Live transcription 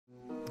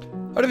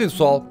Ora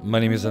pessoal, my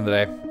name is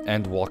André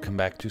and welcome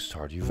back to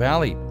Stardew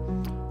Valley.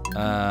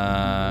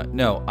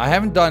 No, I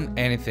haven't done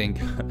anything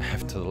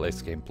after the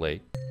last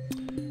gameplay,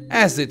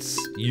 as it's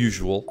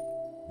usual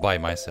by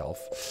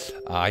myself.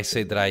 I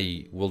say that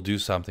I will do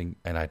something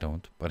and I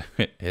don't, but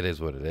it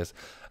is what it is.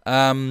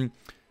 Now,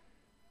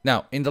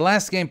 in the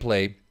last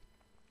gameplay,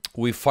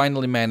 we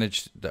finally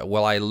managed,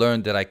 well, I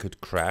learned that I could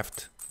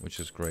craft, which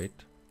is great.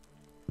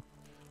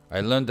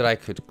 I learned that I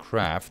could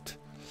craft.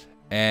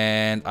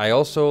 And I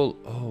also...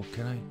 Oh,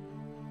 can I...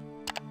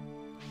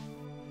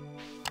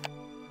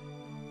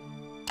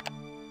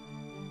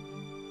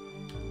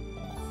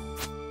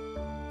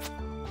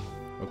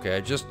 Okay, I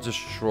just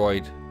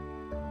destroyed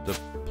the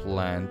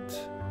plant,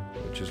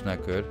 which is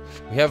not good.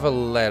 We have a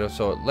ladder,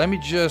 so let me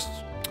just...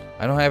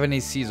 I don't have any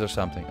seeds or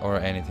something, or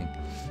anything.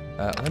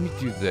 Let me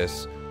do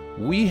this.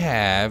 We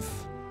have...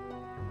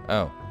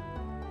 Oh.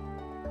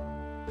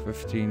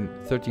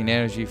 13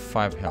 energy,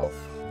 5 health.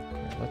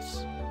 Okay,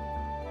 let's...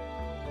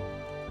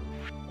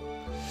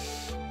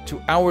 To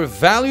our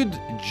valued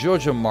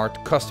Jojo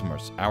Mart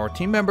customers, our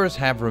team members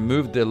have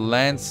removed the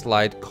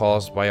landslide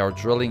caused by our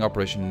drilling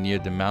operation near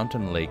the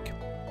mountain lake.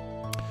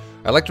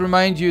 I'd like to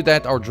remind you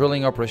that our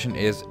drilling operation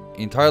is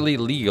entirely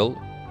legal,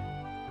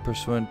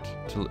 pursuant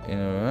to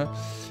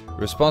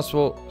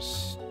responsible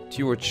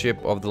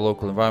stewardship of the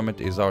local environment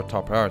is our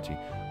top priority.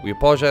 We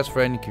apologize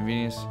for any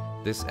inconvenience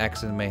this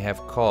accident may have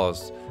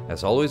caused.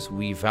 As always,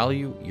 we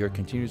value your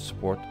continued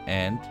support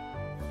and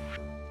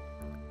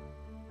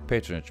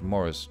patronage.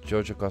 Morris,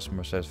 Jojo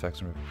customer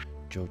satisfaction.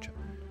 Jojo.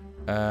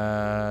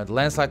 The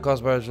landslide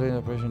caused by a drilling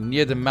operation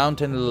near the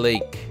mountain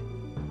lake.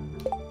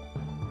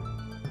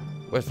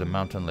 Where's the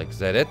mountain lake? Is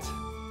that it?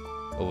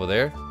 Over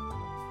there?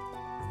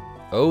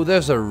 Oh,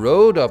 there's a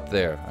road up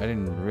there. I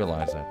didn't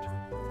realize that.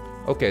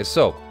 Okay,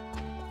 so.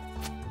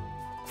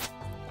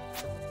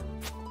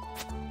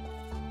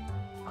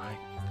 I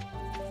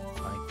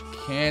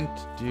can't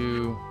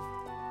do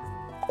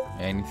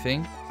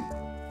anything.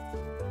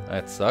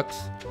 That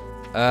sucks.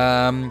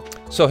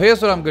 So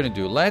here's what I'm gonna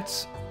do.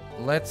 Let's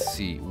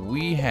see.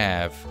 We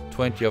have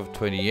 20 of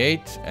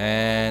 28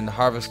 and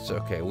harvest.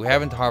 Okay, we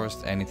haven't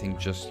harvested anything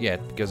just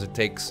yet because it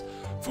takes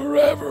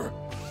forever.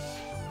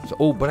 So,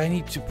 oh, but I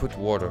need to put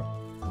water.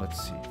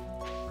 Let's see.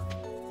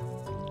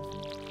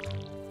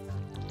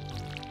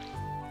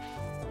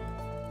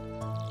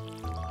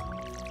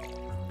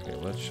 Okay,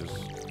 let's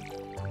just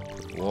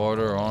put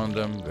water on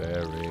them.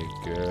 Very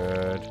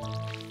good.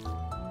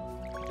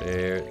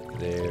 There,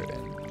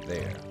 and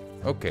there.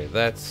 Okay,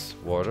 that's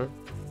water.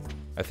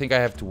 I think I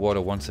have to water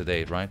once a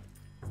day, right?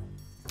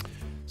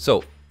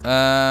 So,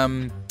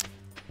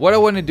 what I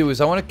want to do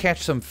is I want to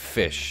catch some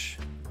fish.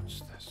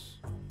 What's this?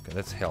 Okay,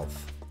 that's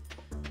health.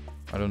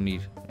 I don't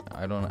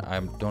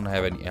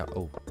have any.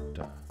 Oh,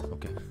 duh.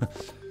 Okay.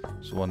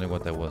 Just wondering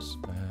what that was.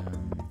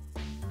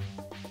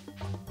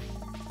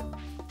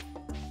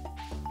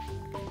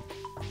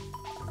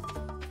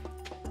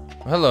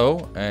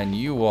 Hello, and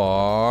you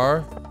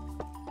are.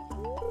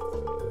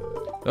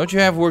 Don't you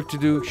have work to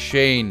do?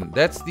 Shane.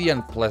 That's the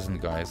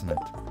unpleasant guy, isn't it?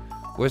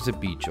 Where's the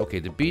beach? Okay,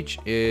 the beach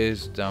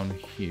is down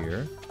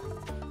here.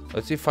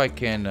 Let's see if I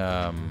can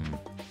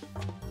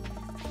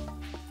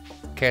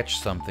catch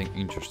something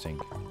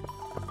interesting.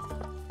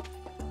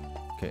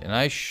 Okay, and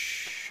I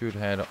should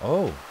head...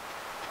 Oh!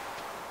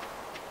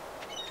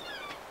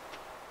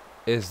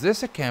 Is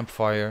this a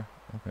campfire?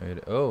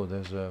 Okay. Oh,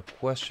 there's a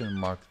question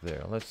mark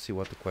there. Let's see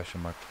what the question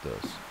mark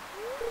does.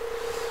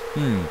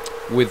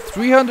 With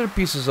 300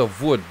 pieces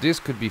of wood, this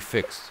could be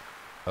fixed.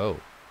 Oh.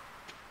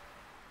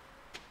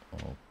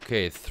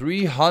 Okay,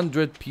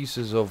 300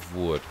 pieces of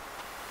wood.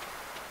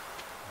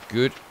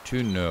 Good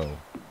to know.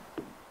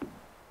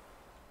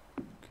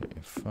 Okay,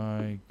 if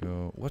I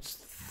go... What's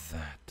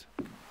that?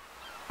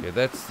 Okay,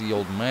 that's the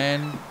old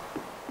man.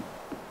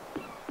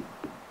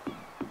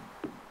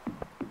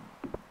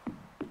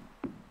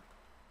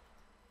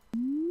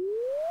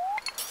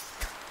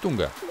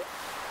 Tunga.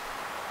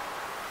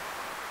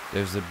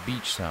 There's a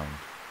beach sound.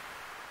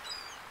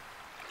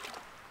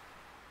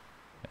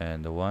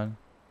 And the one.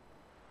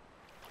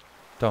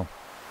 Tom.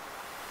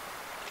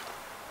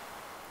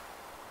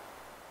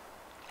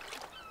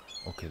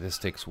 Okay, this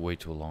takes way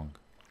too long.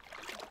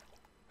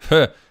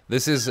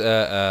 This is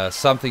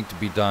something to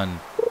be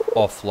done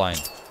offline.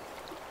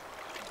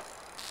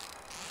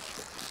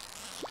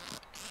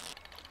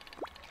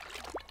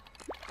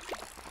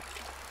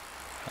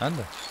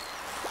 Anda.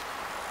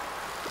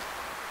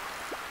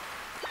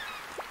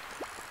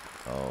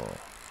 Oh.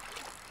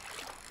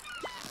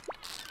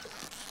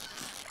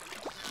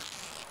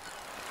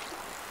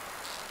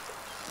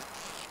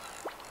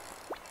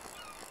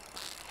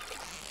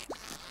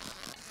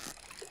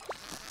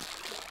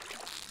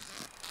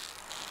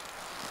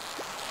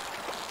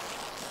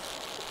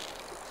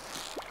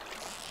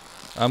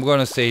 I'm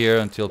gonna stay here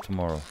until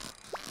tomorrow.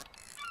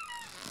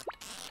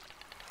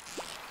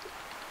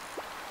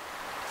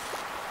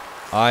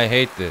 I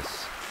hate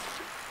this.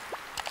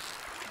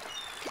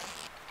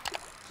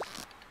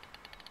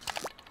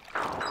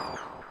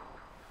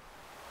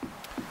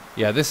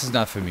 Yeah, this is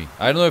not for me.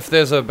 I don't know if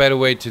there's a better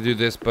way to do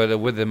this, but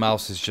with the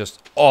mouse it's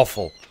just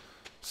awful.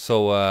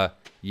 So,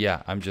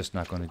 yeah, I'm just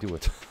not going to do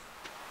it.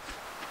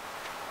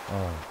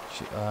 Oh,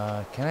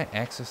 can I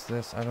access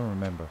this? I don't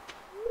remember.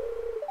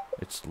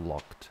 It's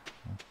locked.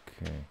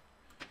 Okay.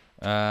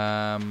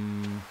 Okay.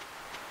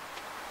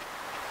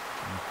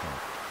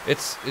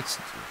 It's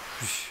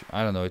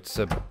I don't know. It's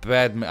a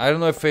bad. I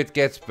don't know if it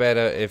gets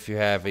better if you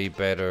have a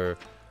better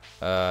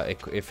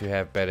if you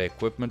have better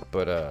equipment,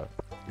 but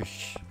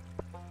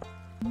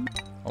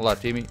Olá,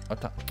 Timmy.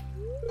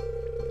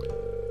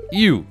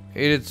 Ew!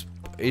 It's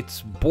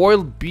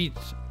boiled beet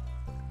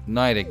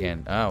night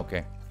again. Ah,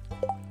 okay.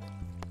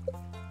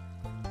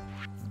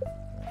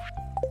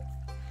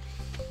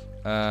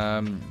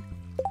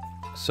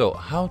 So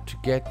how to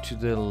get to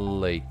the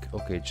lake?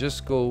 Okay,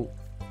 just go.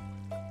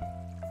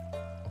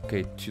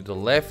 Okay, to the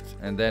left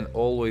and then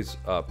always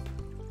up.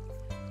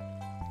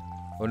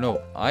 Oh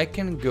no, I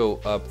can go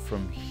up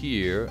from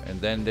here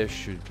and then there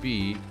should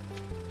be.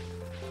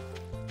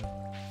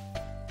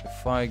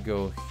 If I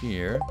go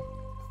here.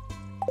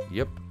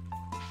 Yep.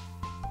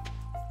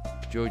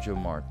 Jojo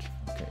Mart.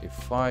 Okay,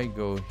 if I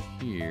go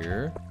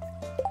here.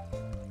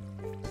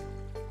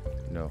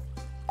 No.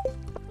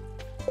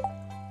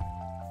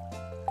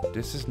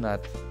 This is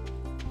not.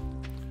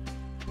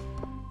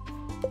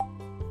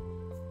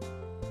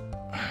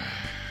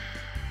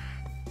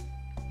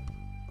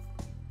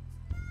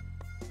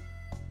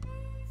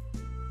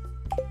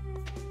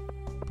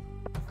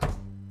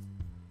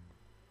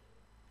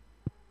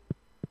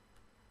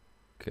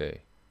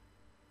 Okay.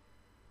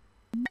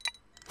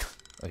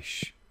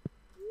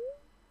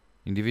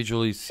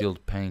 Individually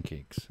sealed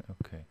pancakes.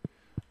 Okay.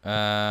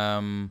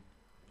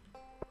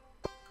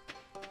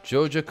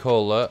 Joja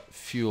Cola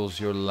fuels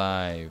your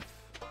life.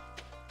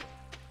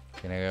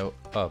 Can I go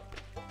up?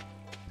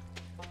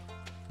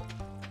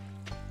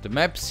 The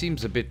map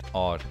seems a bit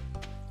odd.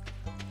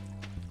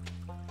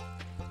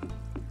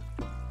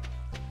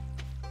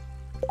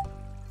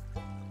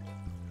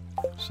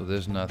 So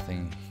there's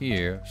nothing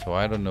here. So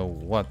I don't know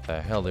what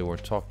the hell they were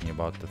talking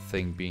about. The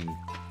thing being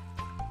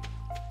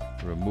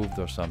removed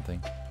or something.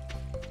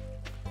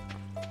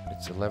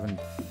 It's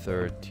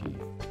 11:30.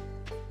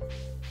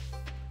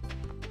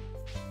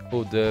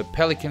 Oh, the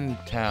Pelican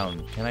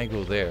Town. Can I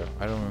go there?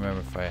 I don't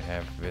remember if I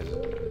have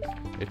visited it.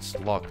 It's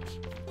locked.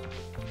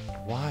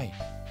 Why?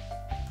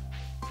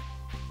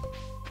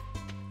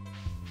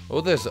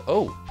 Oh, there's...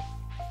 Oh!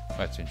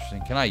 That's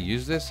interesting. Can I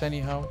use this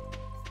anyhow?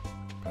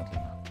 Apparently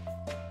not.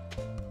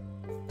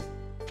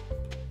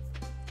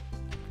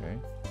 Okay.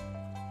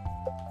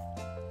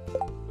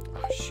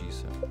 Oh,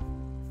 she's...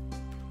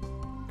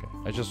 Okay.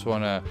 I just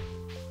want to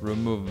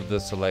remove the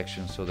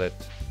selection so that...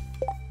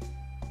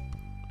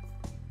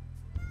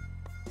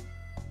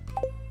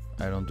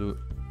 I don't do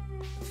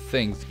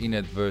things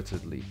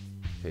inadvertently.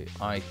 Okay,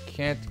 I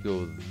can't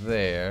go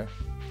there.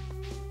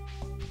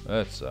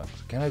 That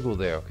sucks. Can I go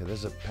there? Okay,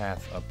 there's a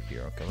path up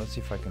here. Okay, let's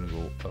see if I can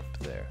go up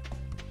there.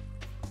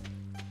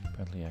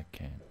 Apparently I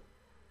can.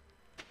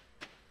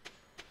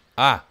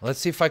 Ah, let's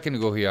see if I can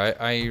go here. I've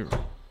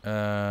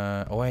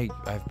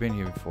been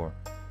here before.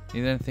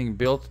 Need anything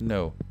built?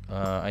 No.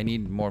 I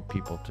need more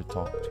people to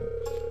talk to.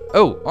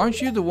 Oh,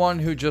 aren't you the one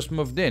who just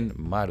moved in?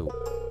 Maru.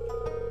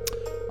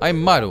 I'm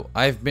Maru.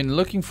 I've been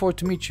looking forward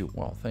to meet you.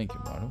 Well, thank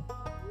you, Maru.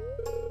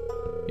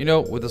 You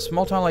know, with a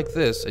small town like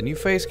this, a new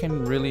face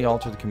can really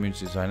alter the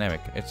community's dynamic.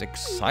 It's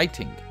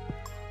exciting.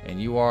 And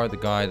you are the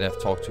guy that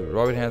I've talked to.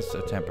 Robin has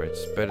a temper.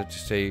 It's better to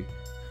stay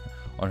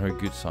on her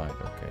good side.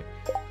 Okay.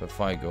 So if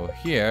I go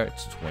here,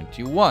 it's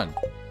 21.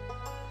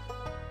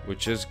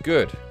 Which is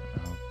good.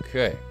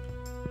 Okay.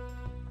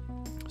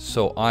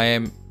 So I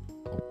am...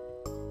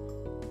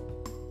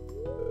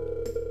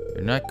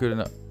 You're not good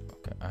enough.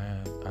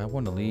 I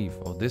want to leave.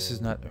 Oh, this is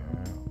not...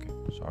 okay.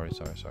 Sorry.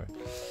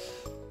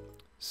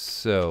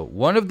 So,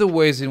 one of the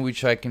ways in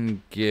which I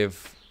can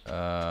give...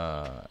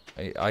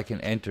 I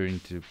can enter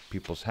into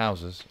people's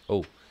houses.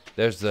 Oh,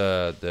 there's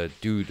the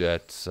dude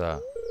that's...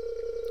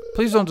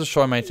 Please don't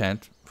destroy my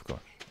tent. Of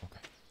course.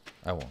 Okay.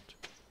 I won't.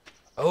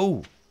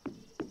 Oh!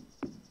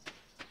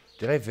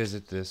 Did I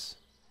visit this?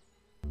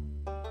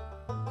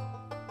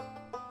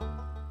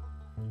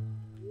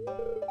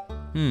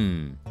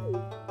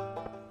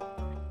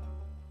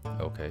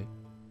 Okay.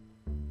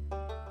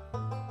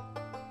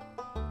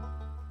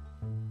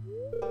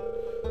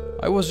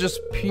 I was just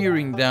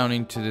peering down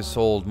into this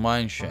old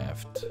mine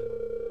shaft.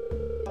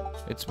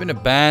 It's been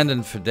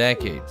abandoned for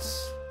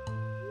decades.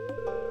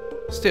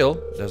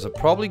 Still, there's a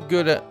probably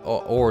good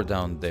ore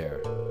down there.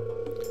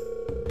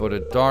 But a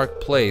dark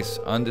place,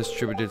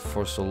 undisturbed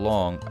for so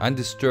long,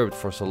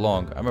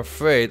 I'm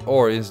afraid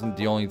ore isn't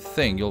the only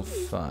thing you'll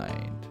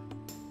find.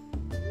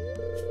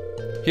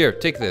 Here,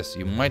 take this.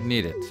 You might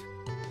need it.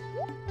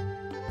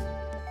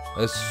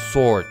 A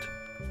sword.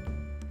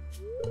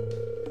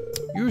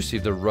 You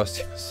received a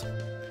rusty...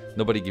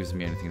 Nobody gives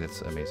me anything. That's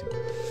amazing.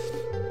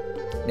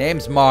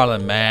 Name's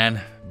Marlon,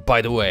 man.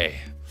 By the way,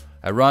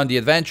 I run the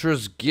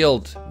Adventurers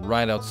Guild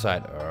right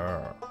outside.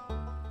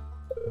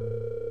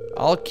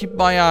 I'll keep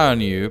my eye on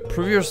you.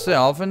 Prove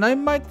yourself, and I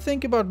might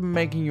think about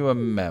making you a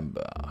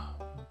member.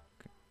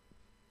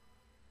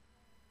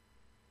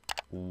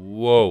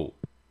 Whoa.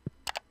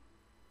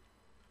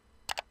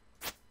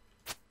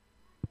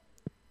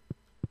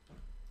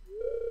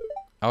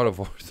 Out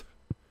of order.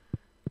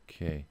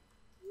 Okay.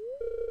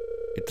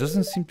 It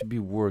doesn't seem to be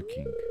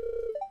working.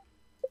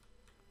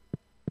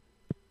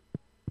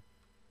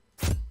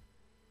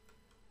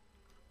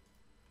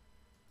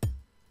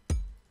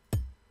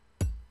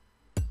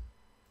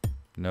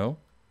 No?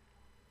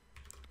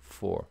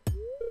 4.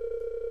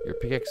 Your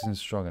pickaxe isn't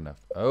strong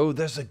enough. Oh,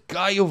 there's a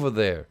guy over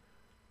there.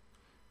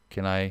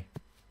 Can I...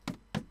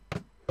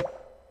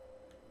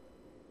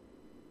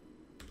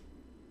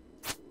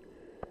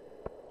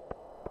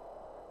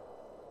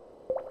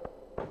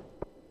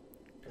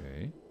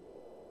 Okay.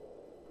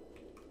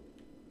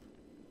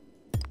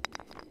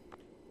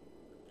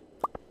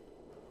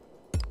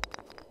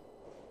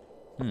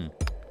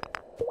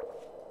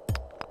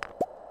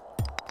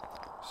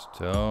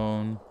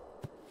 Stone.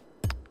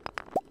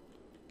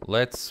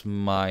 Let's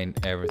mine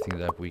everything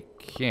that we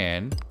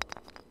can.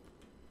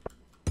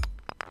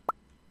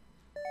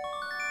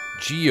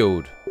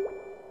 Geode.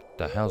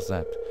 The hell's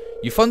that?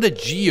 You found a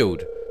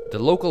geode. The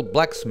local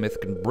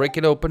blacksmith can break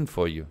it open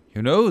for you.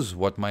 Who knows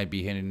what might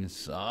be hidden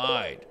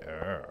inside?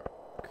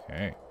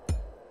 Okay.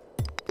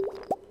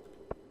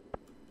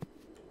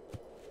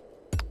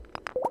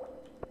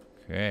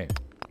 Okay.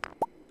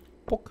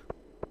 Poke.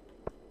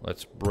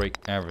 Let's break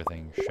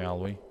everything, shall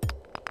we?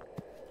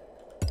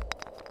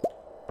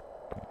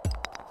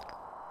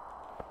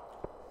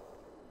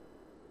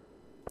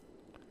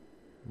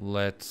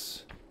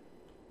 Let's...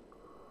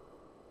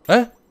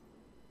 Huh?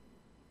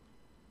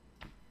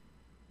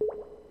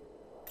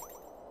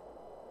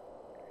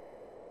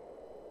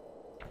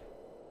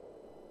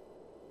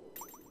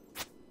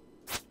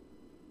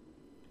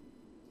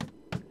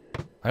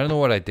 I don't know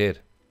what I did.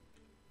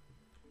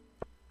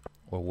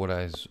 Or what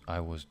I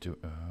was doing.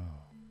 Oh.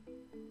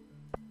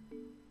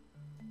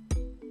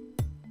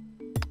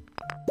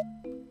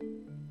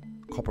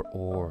 Copper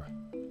ore.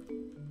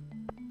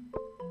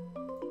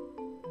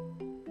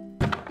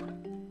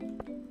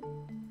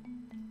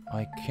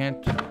 I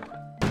can't...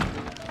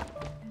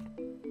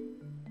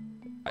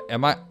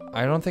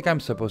 I don't think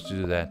I'm supposed to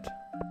do that.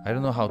 I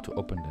don't know how to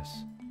open this.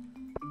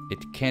 It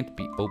can't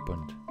be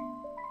opened.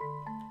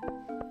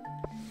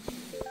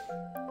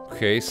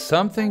 Okay,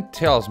 something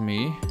tells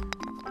me...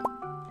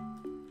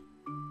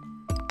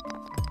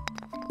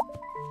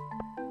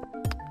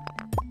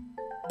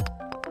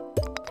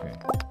 Okay.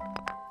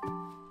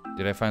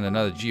 Did I find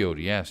another geode?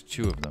 Yes,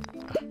 2 of them.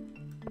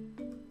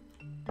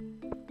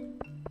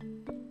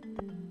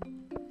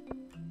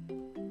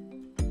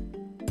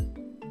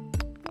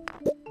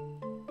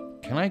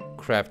 Can I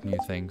craft new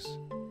things?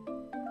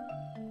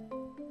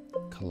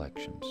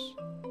 Collections.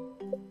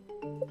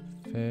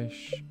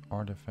 Fish,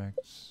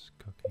 artifacts,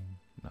 cooking,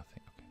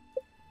 nothing.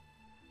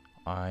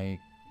 Okay.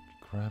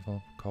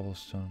 Gravel,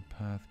 cobblestone,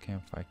 path,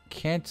 campfire.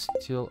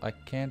 I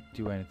can't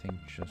do anything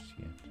just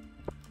yet.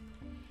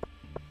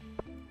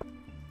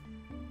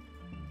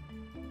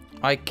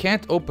 I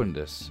can't open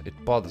this. It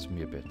bothers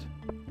me a bit.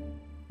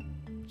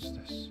 What's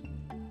this?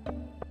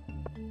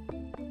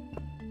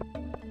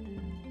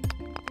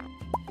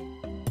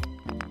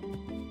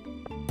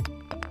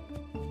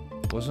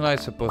 Wasn't I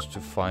supposed to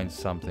find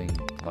something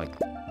like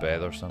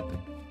bed or something?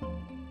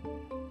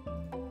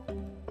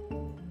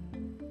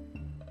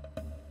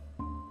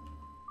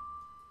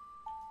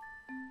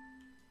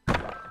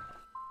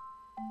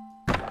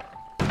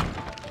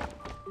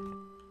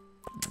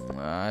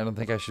 I don't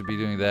think I should be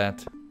doing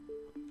that.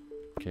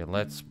 Okay,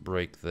 let's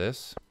break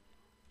this.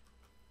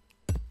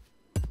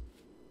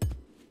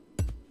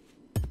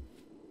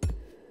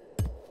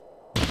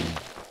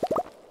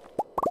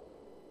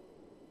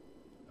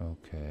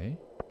 Okay.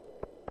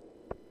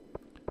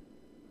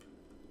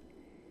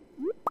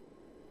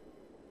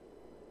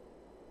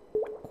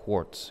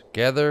 Quartz.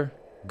 Gather.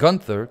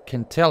 Gunther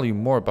can tell you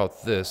more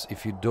about this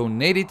if you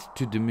donate it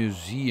to the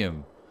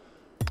museum.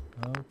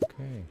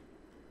 Okay.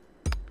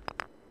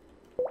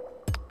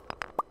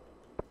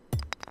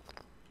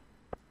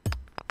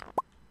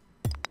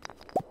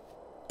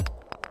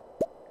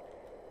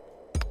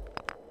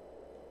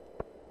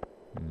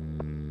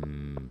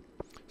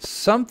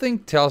 Something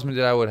tells me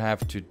that I would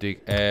have to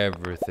dig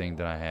everything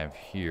that I have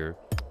here.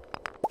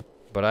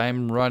 But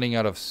I'm running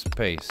out of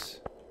space.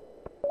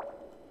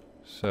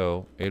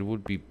 So it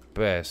would be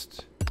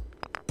best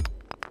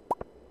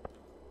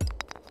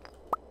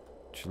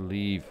to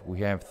leave.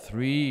 We have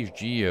 3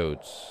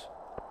 geodes.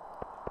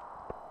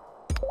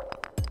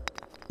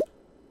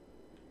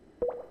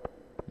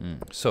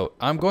 So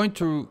I'm going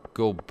to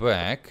go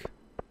back.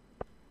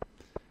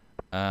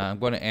 I'm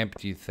going to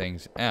empty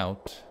things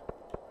out.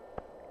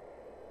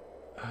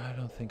 I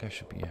don't think I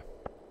should be. Yeah,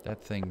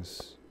 that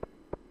thing's...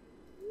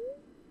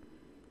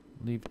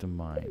 Leave the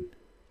mine.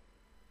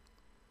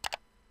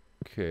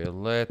 Okay,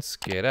 let's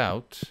get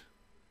out.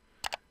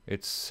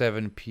 It's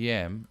 7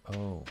 p.m.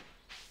 Oh.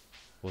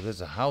 Well,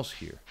 there's a house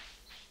here.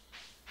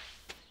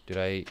 Did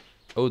I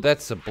Oh,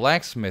 that's a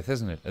blacksmith,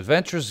 isn't it?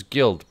 Adventurers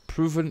Guild.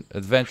 Proven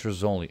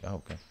adventurers only.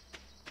 Oh, okay.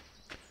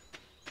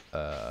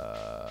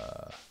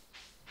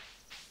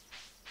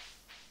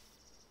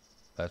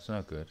 That's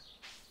not good.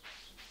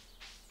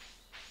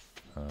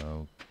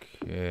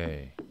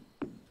 Okay.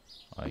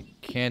 I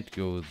can't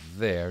go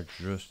there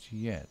just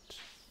yet.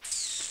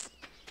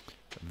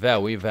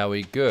 Very,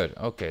 very good.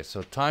 Okay,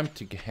 so time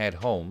to head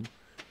home.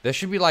 There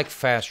should be like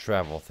fast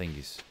travel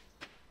thingies.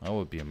 That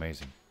would be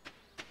amazing.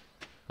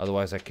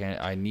 Otherwise,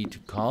 I need to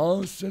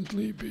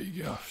constantly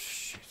be. Oh,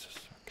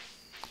 Jesus. Okay.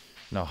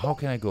 Now, how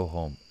can I go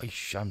home?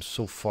 I'm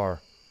so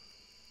far.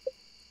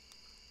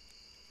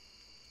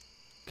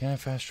 Can I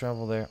fast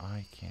travel there?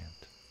 I can't.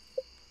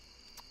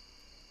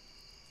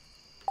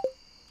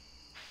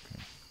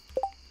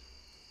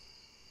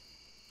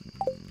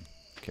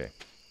 Okay.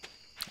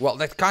 Well,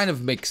 that kind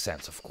of makes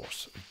sense, of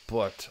course.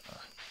 But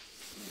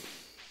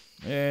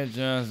it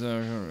just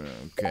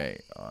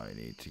okay. I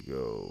need to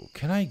go.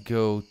 Can I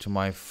go to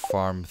my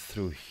farm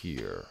through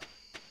here?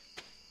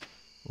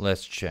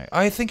 Let's check.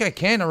 I think I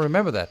can. I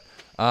remember that.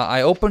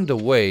 I opened a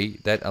way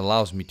that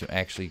allows me to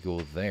actually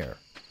go there.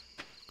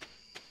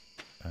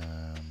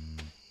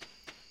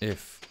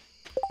 If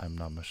I'm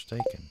not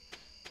mistaken,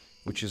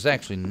 which is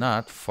actually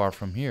not far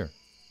from here.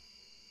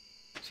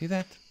 See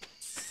that?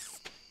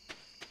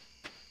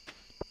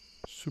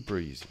 Super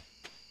easy.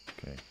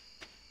 Okay.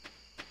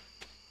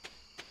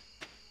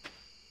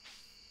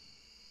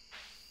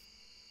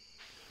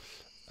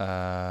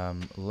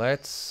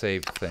 Let's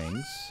save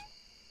things.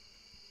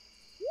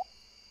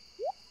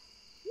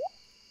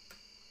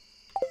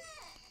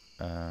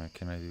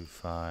 Can I do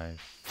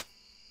 5?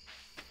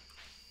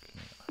 Okay,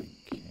 I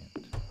can't.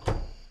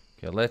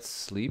 Okay, let's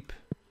sleep.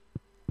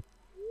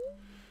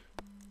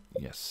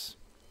 Yes.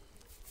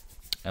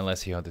 And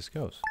let's see how this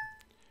goes.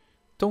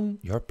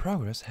 Your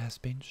progress has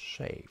been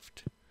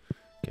saved.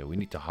 Okay, we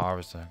need to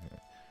harvest them.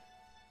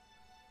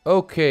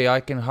 Okay,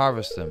 I can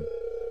harvest them.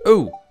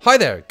 Oh, hi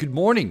there. Good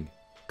morning,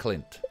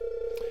 Clint.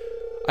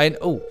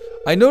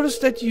 I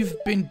noticed that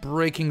you've been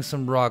breaking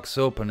some rocks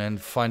open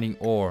and finding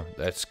ore.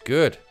 That's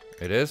good.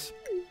 It is.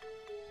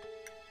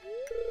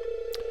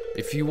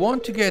 If you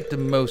want to get the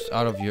most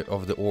out of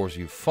the ores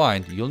you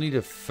find, you'll need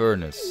a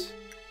furnace.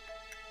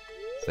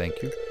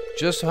 Thank you.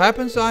 Just so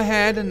happens I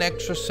had an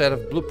extra set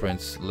of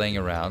blueprints laying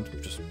around.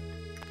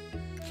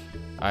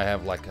 I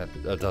have like a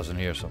dozen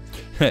here, so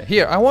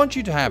here, I want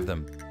you to have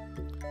them.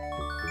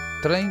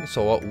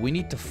 So we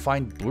need to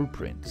find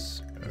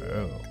blueprints.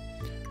 Oh.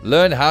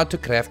 Learn how to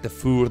craft the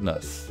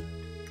furnace.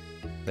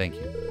 Thank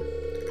you.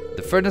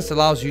 The furnace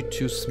allows you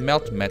to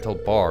smelt metal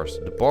bars.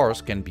 The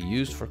bars can be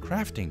used for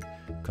crafting,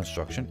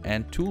 construction,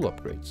 and tool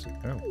upgrades.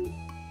 Oh.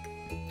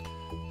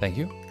 Thank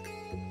you.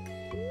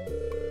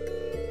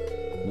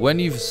 When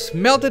you've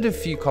smelted a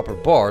few copper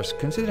bars,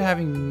 consider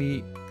having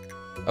me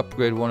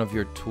upgrade one of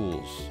your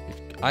tools.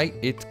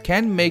 It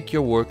can make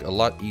your work a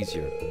lot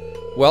easier.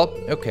 Well,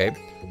 okay.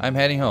 I'm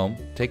heading home.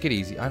 Take it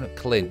easy.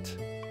 Clint.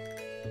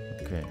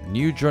 Okay.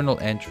 New journal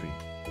entry.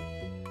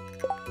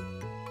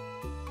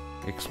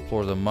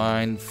 Explore the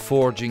mine.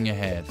 Forging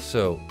ahead.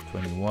 So,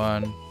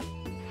 21.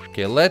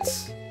 Okay,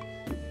 let's...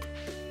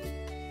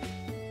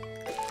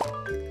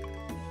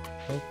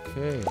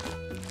 Okay.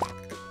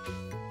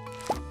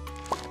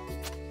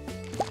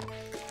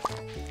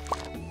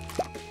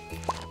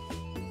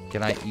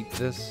 Can I eat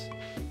this?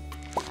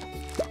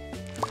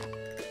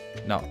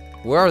 No.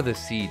 Where are the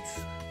seeds?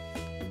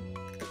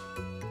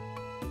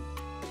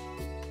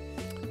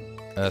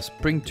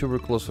 Spring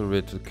tuberculosis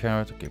related to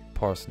carrot. Okay,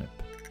 parsnip.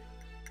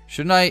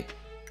 Shouldn't I?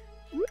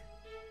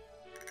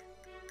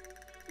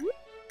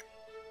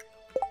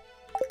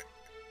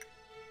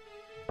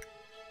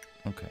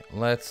 Okay,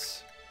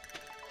 let's...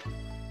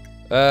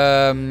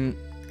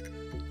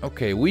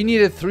 Okay, we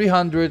needed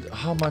 300.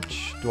 How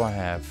much do I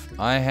have?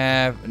 I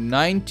have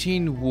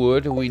 19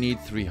 wood. We need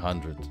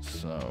 300.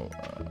 So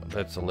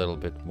that's a little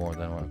bit more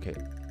than one. Okay.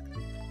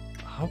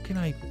 How can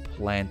I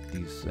plant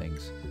these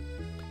things?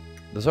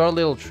 Those are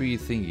little tree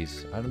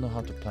thingies. I don't know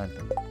how to plant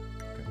them.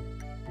 Okay.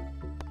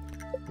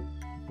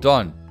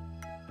 Done.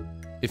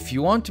 If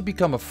you want to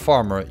become a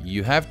farmer,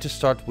 you have to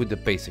start with the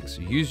basics.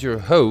 Use your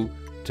hoe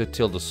to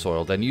till the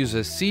soil. Then use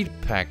a seed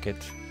packet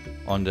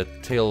on the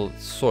tilled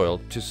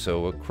soil to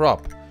sow a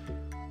crop.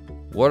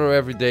 Water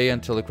every day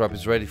until the crop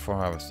is ready for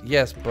harvest.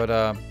 Yes, but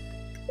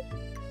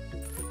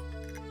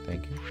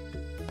thank you.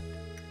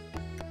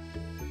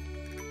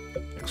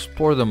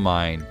 Explore the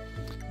mine.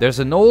 There's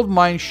an old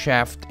mine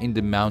shaft in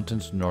the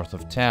mountains north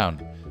of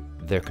town.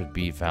 There could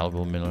be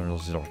valuable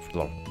minerals.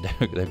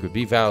 There could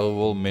be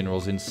valuable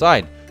minerals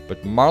inside,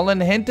 but Marlin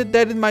hinted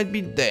that it might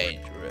be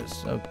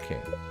dangerous.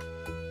 Okay.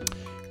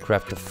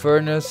 Craft a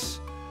furnace.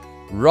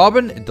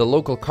 Robin, the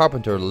local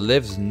carpenter,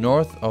 lives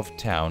north of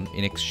town.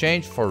 In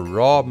exchange for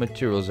raw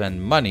materials and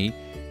money,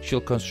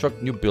 she'll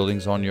construct new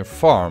buildings on your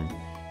farm.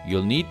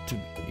 You'll need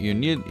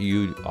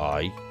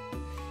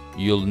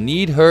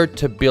her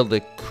to build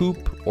a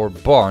coop or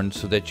barn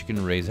so that you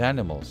can raise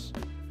animals.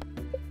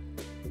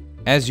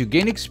 As you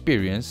gain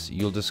experience,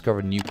 you'll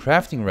discover new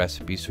crafting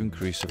recipes to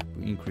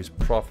increase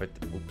profit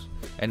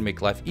and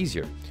make life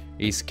easier.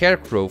 A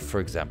scarecrow, for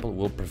example,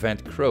 will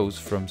prevent crows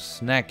from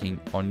snacking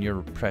on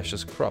your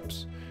precious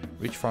crops.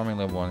 Reach farming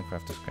level 1,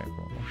 craft a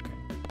scarecrow.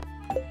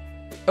 Okay.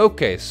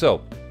 Okay,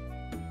 so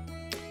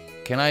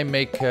can I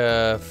make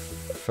a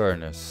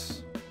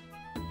furnace?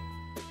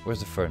 Where's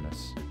the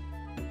furnace?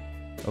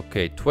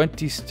 Okay,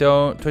 20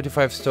 stone,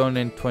 25 stone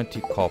and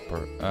 20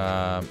 copper.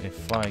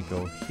 If I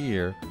go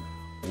here,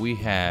 we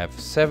have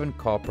 7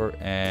 copper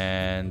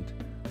and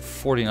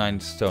 49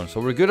 stone.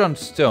 So we're good on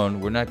stone,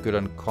 we're not good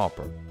on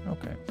copper.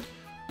 Okay.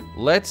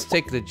 Let's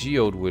take the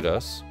geode with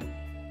us.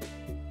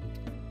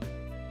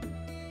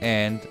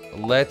 And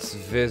let's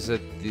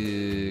visit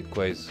the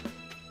Quays.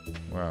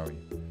 Where are we?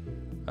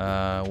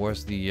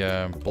 Where's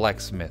the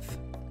blacksmith?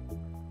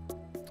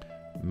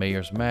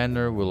 Mayor's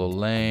Manor, Willow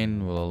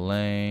Lane,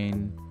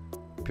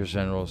 Pure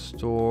General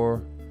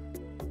Store,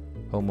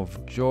 Home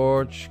of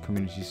George,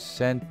 Community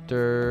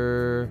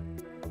Center,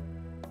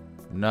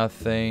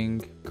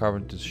 nothing,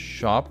 Carpenter's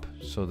Shop,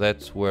 so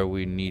that's where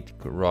we need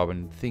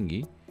Robin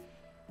thingy.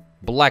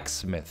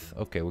 Blacksmith,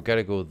 okay, we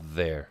gotta go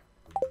there.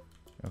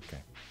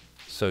 Okay,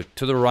 so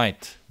to the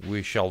right,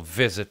 we shall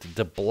visit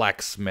the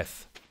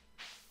blacksmith.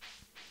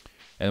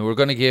 And we're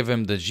gonna give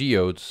him the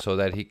geodes so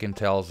that he can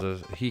tell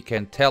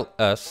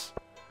us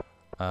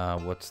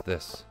what's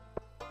this?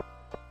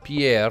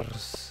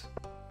 Pierre's.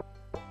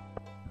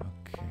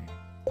 Okay.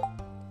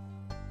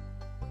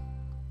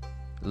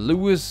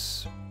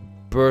 Louis'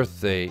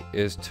 birthday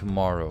is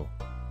tomorrow.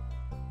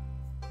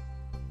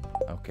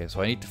 Okay,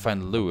 so I need to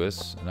find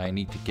Louis and I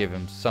need to give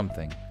him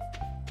something.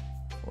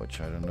 Which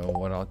I don't know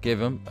what I'll give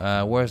him.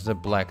 Where's the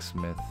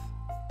blacksmith?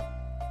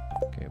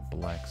 Okay,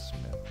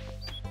 blacksmith.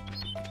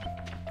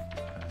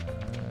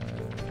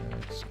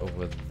 It's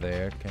over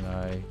there. Can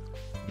I?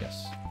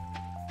 Yes.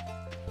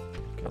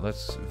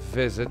 Let's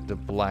visit the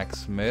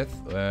blacksmith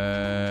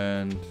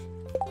and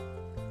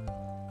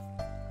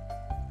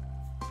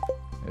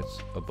it's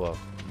above.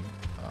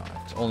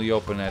 It's only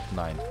open at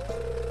 9.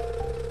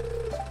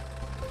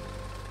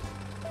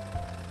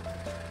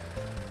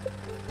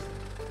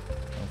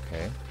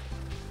 Okay.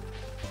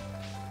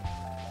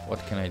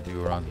 What can I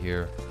do around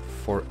here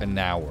for an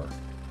hour?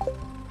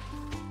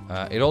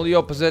 It only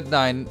opens at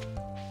 9.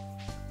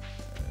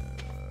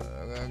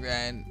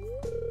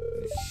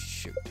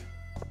 Shoot.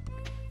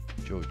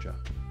 Georgia.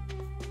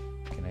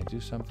 Can I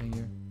do something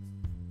here?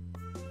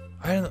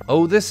 I don't know.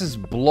 Oh, this is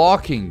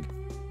blocking.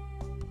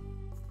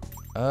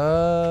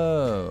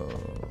 Oh.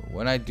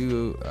 When I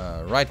do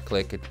right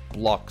click, it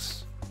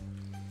blocks.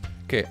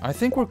 Okay, I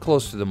think we're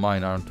close to the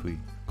mine, aren't we?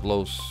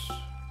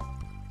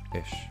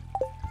 Close-ish.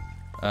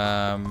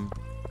 So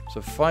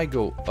if I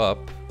go up.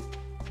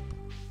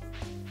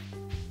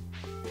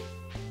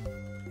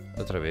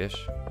 Outra vez.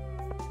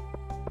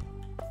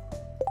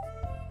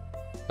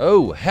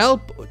 Oh,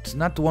 help! It's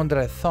not the one that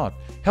I thought.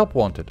 Help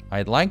wanted.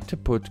 I'd like to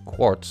put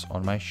quartz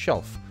on my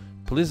shelf.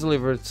 Please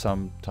deliver it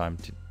sometime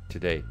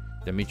today.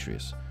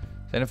 Demetrius.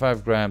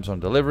 75 grams on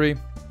delivery.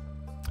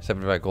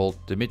 75 gold.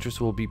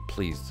 Demetrius will be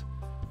pleased.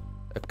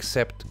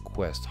 Accept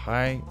quest.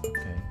 Hi.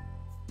 Okay.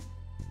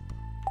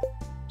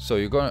 So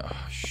you're gonna...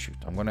 Oh, shoot.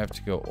 I'm gonna have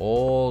to go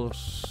all...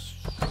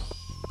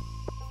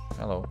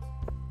 Hello.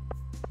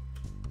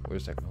 Wait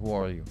a second. Who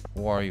are you?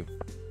 Who are you?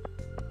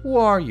 Who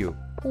are you?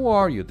 Who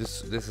are you?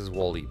 This is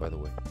Wally, by the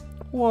way.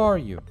 Who are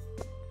you?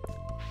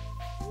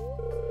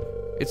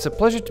 It's a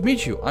pleasure to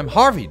meet you. I'm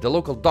Harvey, the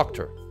local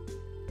doctor.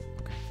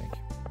 Okay, thank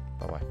you.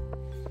 Bye-bye.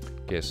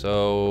 Okay,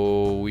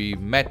 so we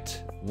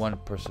met one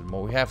person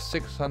more. We have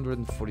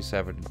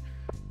 647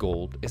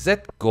 gold. Is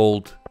that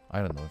gold?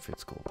 I don't know if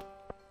it's gold.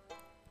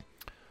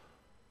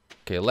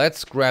 Okay,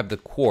 let's grab the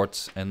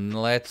quartz and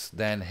let's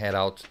then head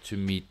out to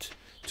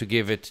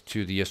give it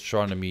to the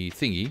astronomy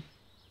thingy.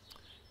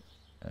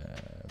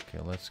 Okay,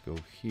 let's go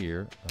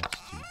here. Let's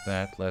do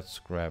that. Let's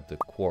grab the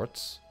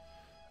quartz.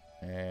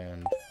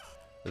 And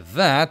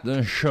that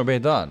should be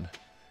done.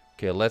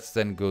 Okay, let's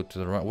then go to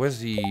the right. Where's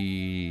the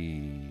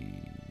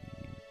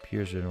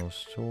Pure General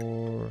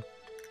Store?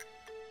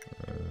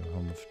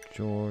 Home of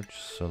George.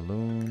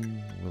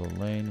 Saloon. Willow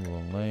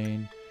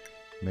Lane.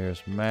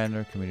 Mayor's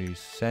Manor. Community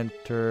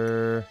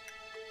Center.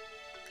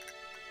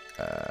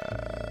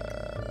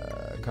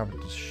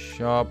 Carpenter's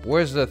Shop.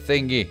 Where's the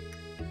thingy?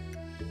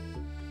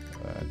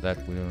 That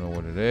we don't know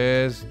what it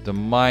is. The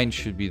mine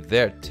should be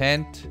there.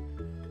 Tent.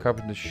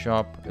 Carpenter's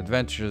Shop.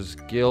 Adventurers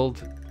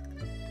Guild.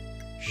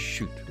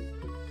 Shoot.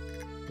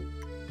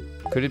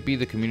 Could it be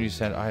the community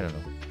center? I don't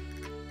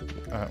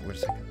know. Wait a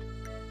second.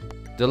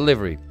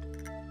 Delivery.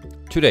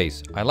 2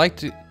 days. I like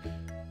to...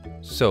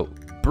 So,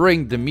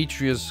 bring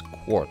Demetrius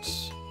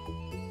quartz.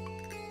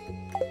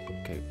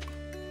 Okay.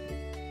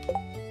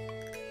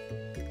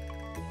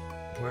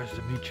 Where's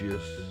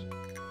Demetrius?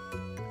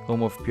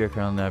 Home of Pierre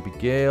Carol and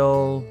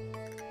Abigail.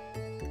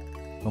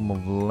 Home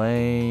of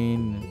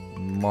Lane.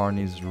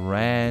 Marnie's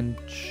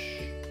Ranch.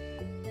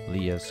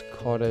 Leah's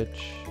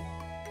Cottage.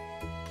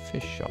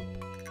 Fish Shop.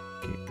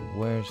 Okay,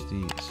 where's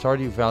the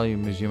Stardew Valley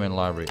Museum and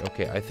Library?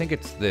 Okay, I think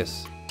it's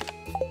this.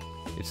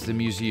 It's the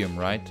museum,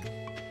 right?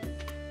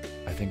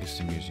 I think it's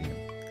the museum.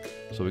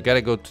 So we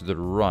gotta go to the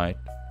right.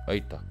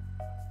 Eita.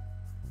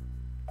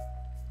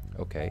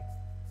 Okay.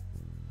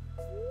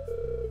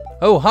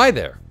 Oh, hi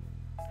there.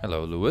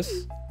 Hello,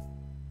 Lewis.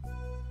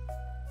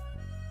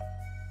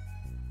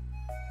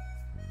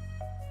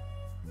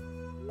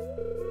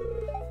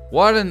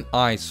 What an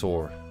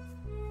eyesore.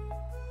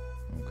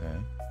 Okay.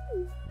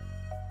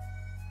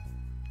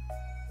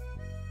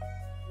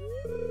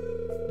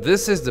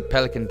 This is the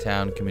Pelican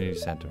Town Community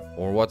Center,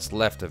 or what's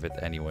left of it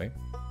anyway.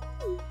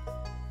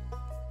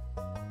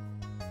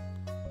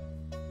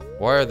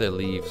 Why are there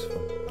leaves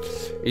from?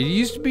 It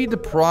used to be the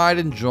pride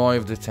and joy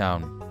of the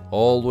town,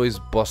 always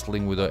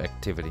bustling with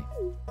activity.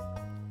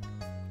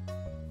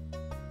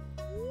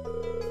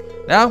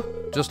 Now,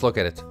 just look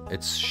at it.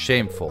 It's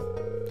shameful.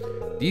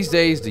 These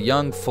days, the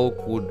young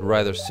folk would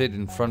rather sit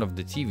in front of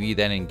the TV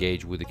than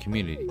engage with the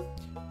community.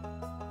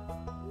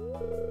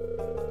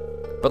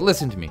 But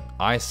listen to me,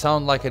 I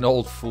sound like an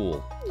old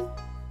fool.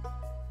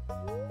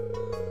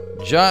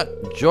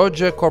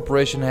 Georgia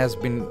Corporation has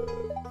been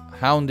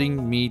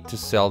hounding me to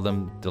sell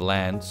them the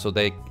land so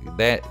they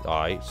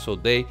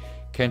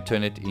can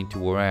turn it into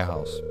a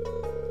warehouse.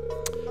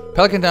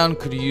 Pelican Town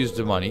could use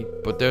the money,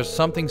 but there's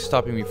something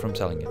stopping me from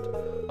selling it.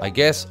 I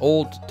guess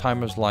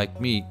old-timers like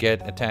me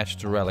get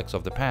attached to relics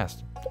of the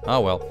past. Ah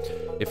well,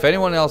 if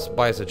anyone else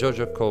buys a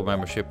JoJo Co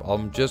membership,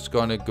 I'm just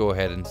gonna go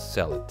ahead and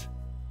sell it.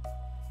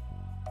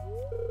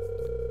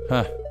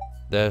 Huh,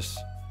 there's...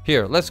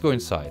 Here, let's go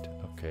inside.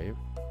 Okay.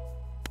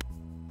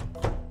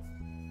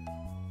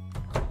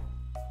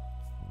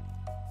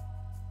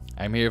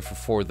 I'm here for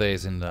 4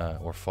 days in the...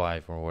 or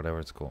 5, or whatever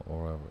it's called.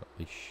 Or whatever.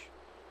 Ish.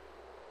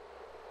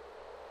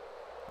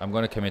 I'm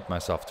gonna commit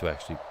myself to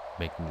actually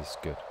making this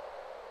good.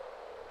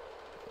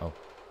 Oh.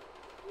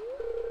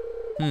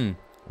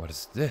 What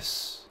is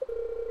this?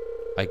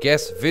 I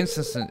guess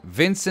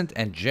Vincent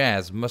and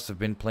Jazz must have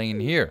been playing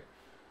here.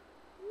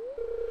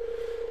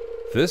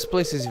 This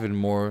place is even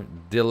more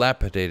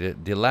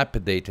dilapidated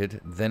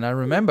than I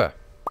remember.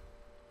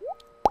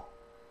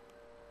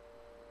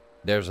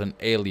 There's an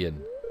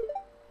alien.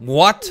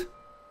 What?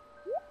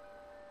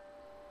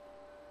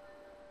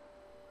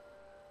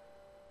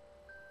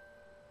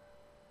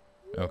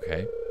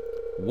 Okay.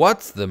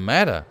 What's the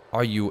matter?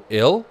 Are you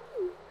ill?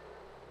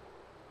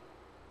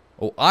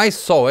 Oh, I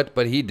saw it,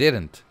 but he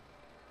didn't.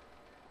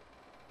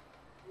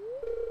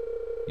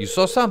 You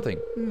saw something?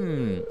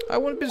 I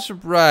wouldn't be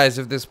surprised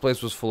if this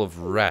place was full of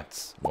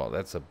rats. Well,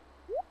 that's a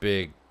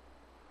big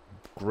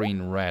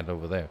green rat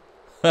over there.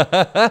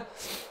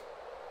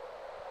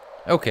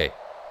 Okay,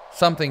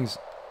 something's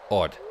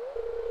odd.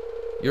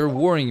 You're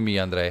worrying me,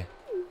 André.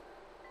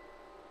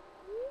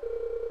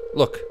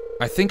 Look,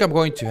 I think I'm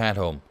going to head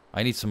home.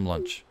 I need some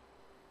lunch.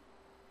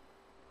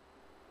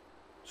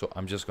 So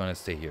I'm just gonna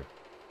stay here.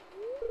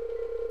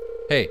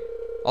 Hey,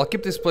 I'll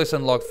keep this place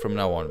unlocked from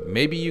now on.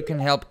 Maybe you can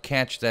help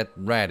catch that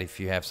rat if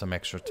you have some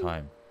extra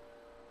time.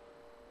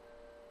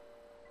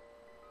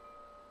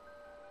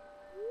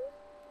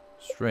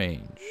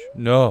 Strange.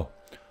 No.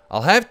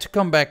 I'll have to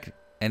come back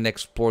and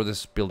explore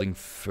this building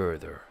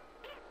further.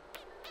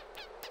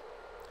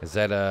 Is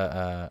that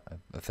a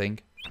thing?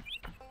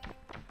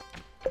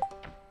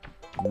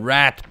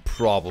 Rat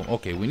problem.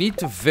 Okay, we need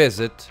to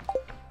visit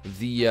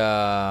the...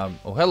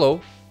 oh,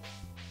 hello.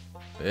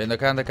 I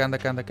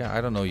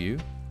don't know you.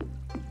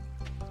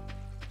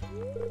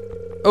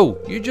 Oh,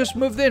 you just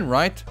moved in,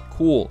 right?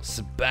 Cool.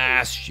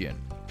 Sebastian.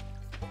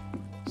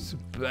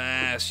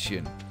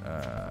 Sebastian.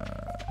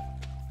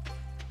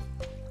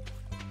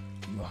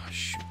 Oh,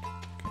 shoot.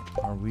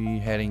 Okay. Are we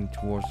heading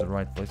towards the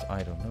right place?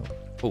 I don't know.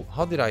 Oh,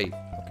 how did I... Okay.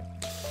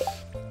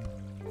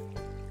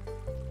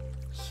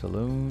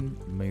 Saloon,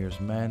 Mayor's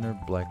Manor,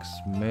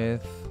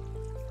 Blacksmith,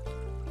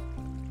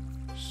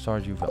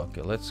 Stardew Valley.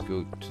 Okay, let's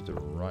go to the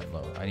right.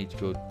 No, I need to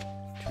go to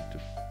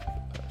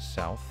the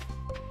south,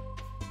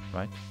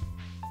 right?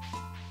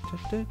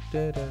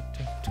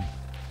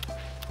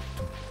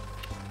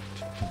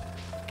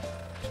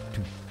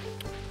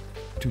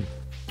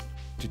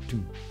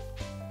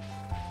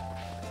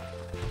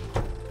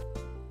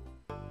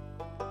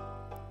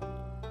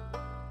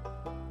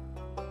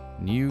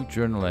 New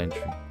journal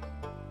entry.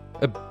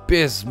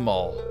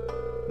 Abysmal.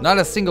 Not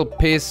a single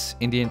piss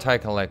in the entire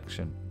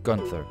collection.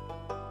 Gunther.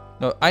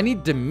 No, I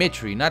need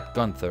Dimitri, not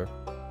Gunther.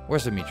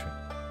 Where's Dimitri?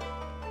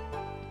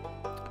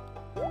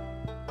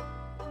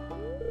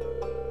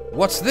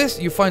 What's this?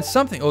 You find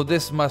something? Oh,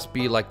 this must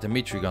be like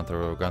Dimitri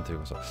Gunther or Gunther.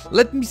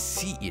 Let me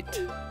see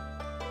it.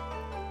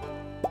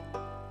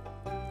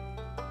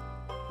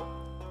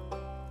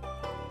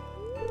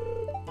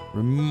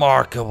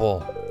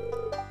 Remarkable.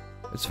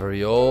 It's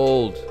very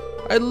old.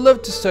 I'd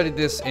love to study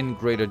this in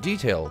greater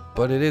detail,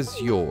 but it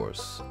is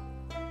yours.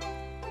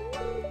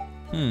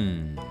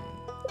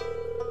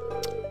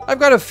 I've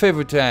got a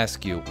favor to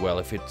ask you. Well,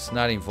 if it's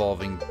not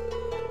involving...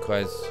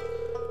 Because...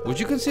 Would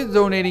you consider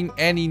donating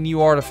any new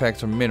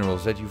artifacts or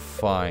minerals that you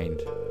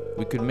find?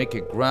 We could make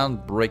a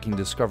groundbreaking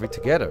discovery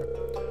together.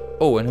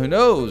 Oh, and who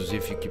knows,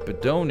 if you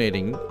keep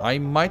donating, I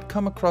might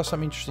come across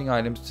some interesting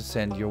items to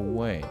send your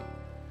way.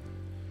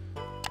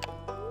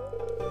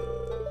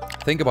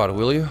 Think about it,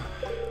 will you?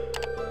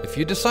 If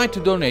you decide to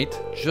donate,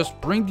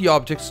 just bring the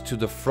objects to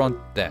the front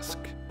desk.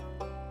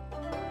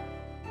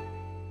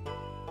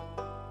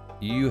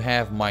 You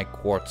have my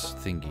quartz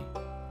thingy.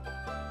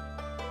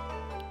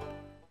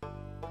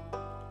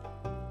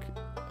 Okay.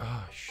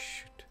 Ah,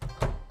 shoot.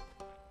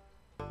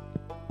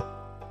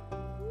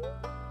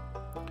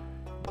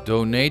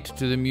 Donate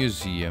to the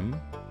museum.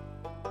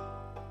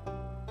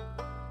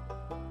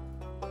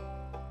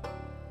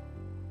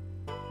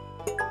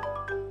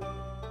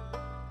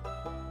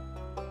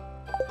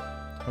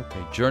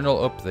 Okay,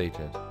 journal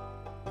updated.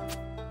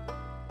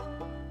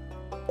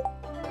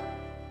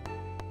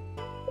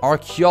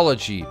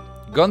 Archaeology.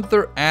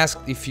 Gunther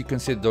asked if you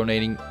consider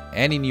donating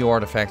any new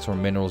artifacts or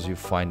minerals you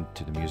find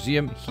to the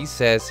museum. He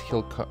says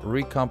he'll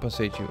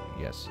recompensate you.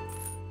 Yes.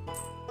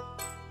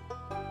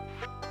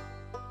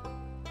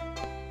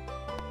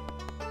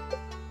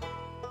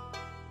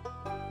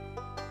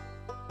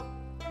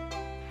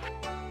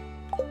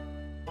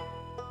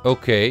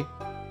 Okay.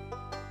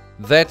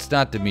 That's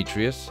not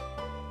Demetrius.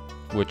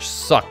 Which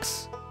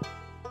sucks.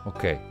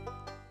 Okay.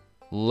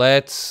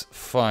 Let's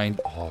find...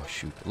 Oh,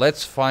 shoot.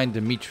 Let's find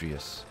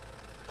Demetrius.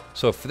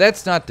 So if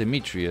that's not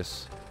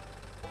Demetrius...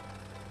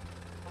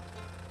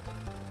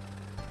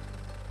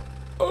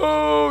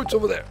 Oh, it's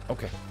over there.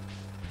 Okay.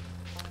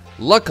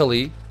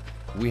 Luckily,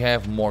 we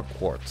have more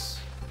quartz.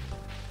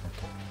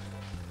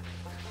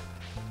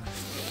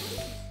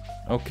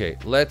 Okay,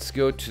 let's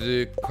go to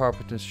the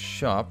carpenter's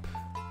shop.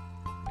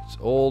 It's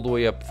all the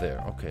way up there.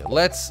 Okay,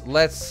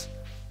 let's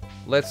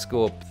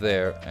go up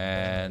there.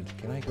 And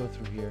can I go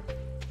through here?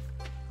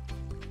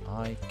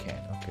 I can.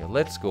 Okay,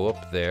 let's go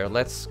up there.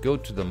 Let's go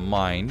to the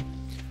mine.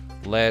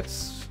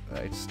 Let's.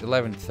 It's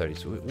 11:30,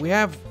 so we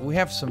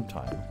have some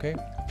time. Okay,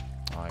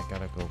 I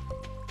gotta go.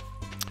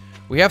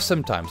 We have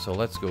some time, so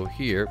let's go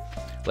here.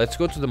 Let's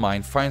go to the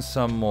mine. Find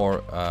some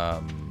more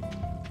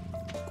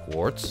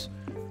quartz.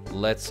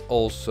 Let's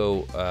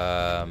also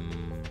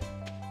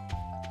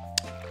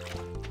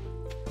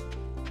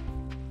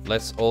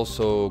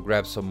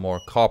grab some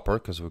more copper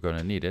because we're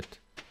gonna need it.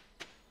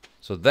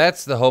 So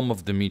that's the home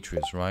of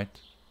Demetrius, right?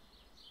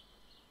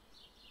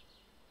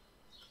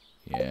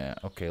 Yeah,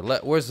 okay,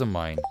 where's the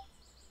mine?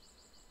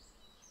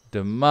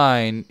 The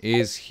mine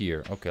is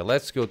here. Okay,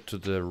 let's go to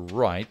the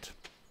right.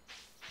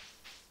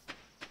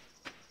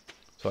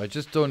 So I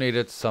just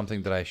donated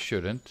something that I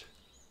shouldn't.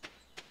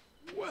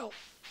 Well,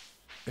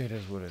 it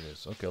is what it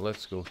is. Okay,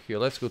 let's go here.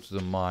 Let's go to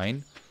the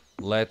mine.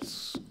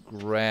 Let's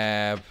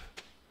grab...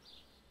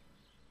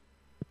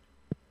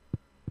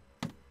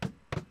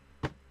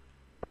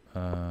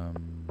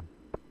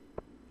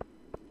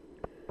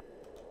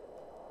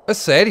 A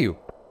sério?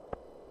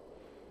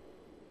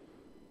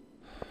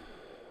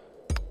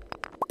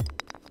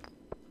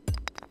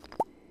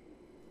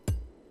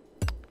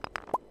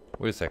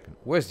 Wait a second.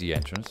 Where's the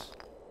entrance?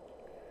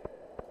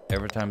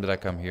 Every time that I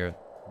come here,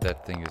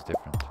 that thing is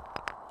different.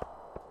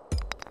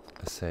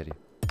 A sério.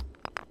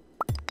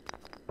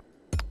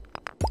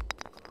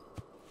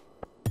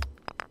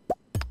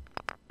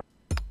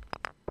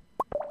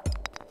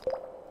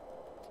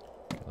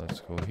 Okay, let's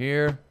go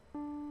here.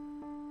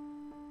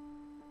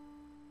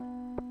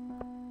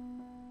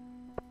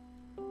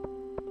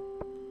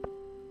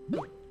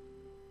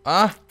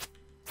 Ah!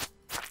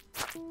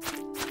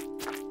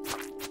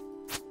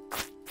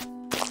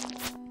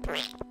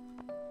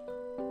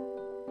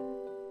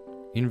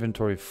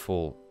 Inventory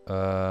full. There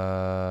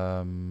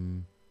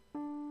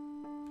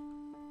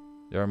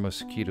are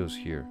mosquitoes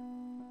here.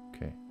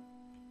 Okay.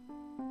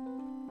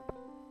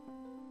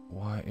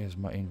 Why is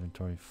my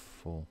inventory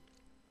full?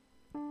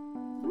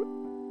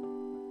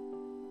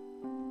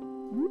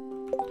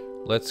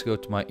 Let's go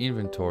to my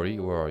inventory.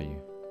 Where are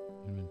you?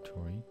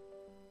 Inventory.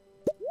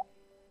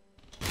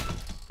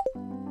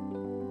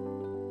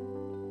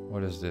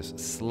 What is this?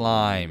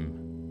 Slime.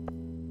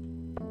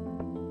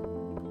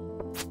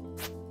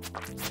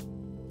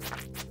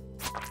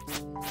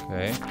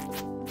 Okay.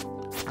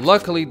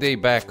 Luckily, they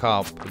back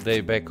off.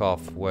 They back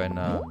off when.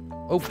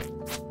 Oh.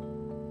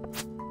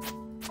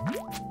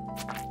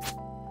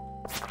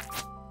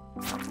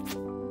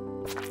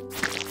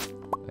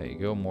 There you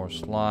go. More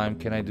slime.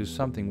 Can I do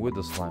something with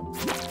the slime?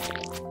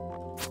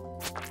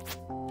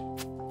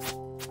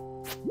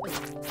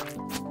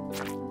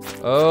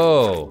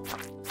 Oh.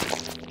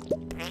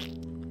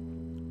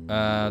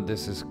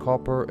 This is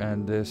copper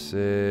and this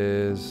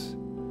is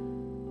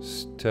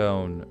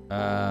stone.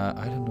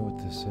 I don't know what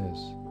this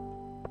is.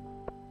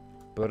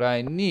 But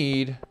I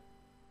need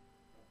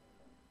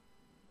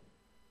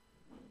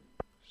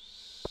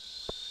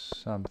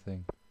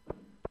something.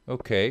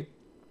 Okay.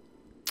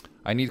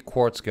 I need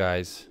quartz,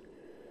 guys.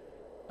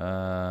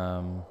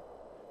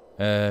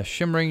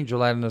 Shimmering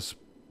gelatinous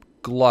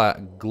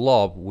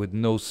glob with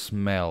no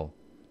smell.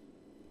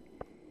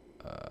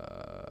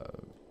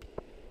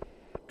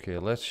 Okay,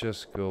 let's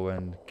just go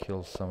and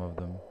kill some of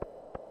them.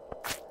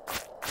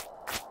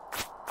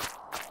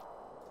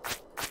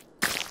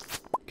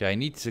 Okay, I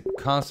need to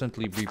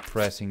constantly be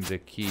pressing the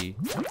key.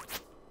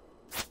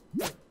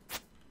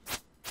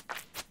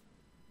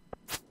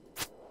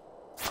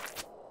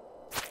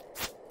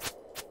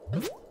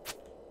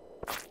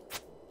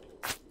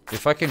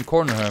 If I can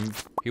corner him,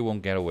 he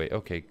won't get away.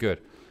 Okay,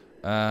 good.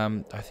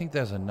 I think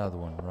there's another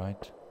one,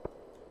 right?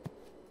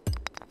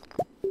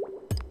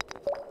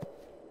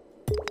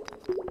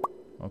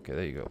 Okay,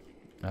 there you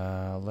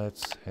go.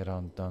 Let's head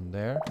on down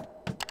there.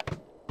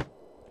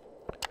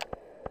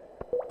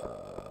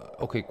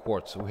 Okay,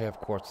 quartz. We have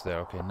quartz there.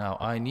 Okay, now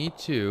I need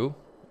to...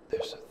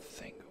 There's a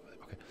thing over there.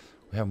 Okay,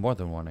 we have more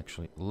than one,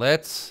 actually.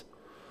 Let's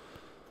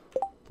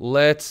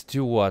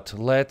do what?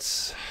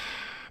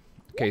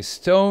 Okay,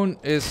 stone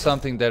is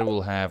something that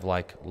we'll have,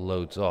 like,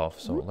 loads of.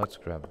 So let's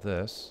grab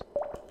this.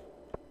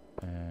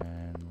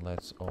 And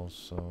let's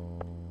also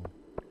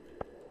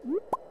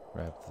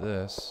grab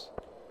this.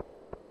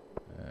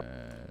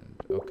 And...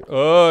 Okay.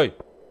 Oi!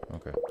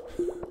 Okay.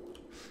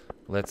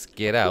 Let's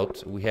get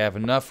out. We have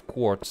enough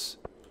quartz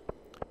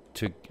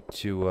to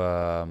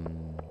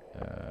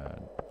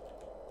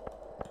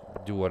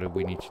do what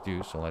we need to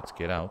do. So let's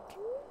get out.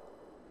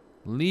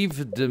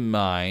 Leave the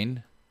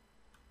mine.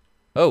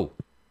 Oh!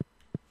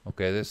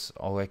 Okay, this...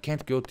 Oh, I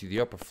can't go to the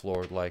upper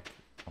floor, like...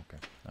 Okay,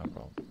 no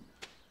problem.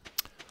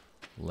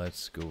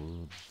 Let's go...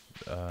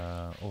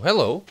 oh,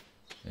 hello!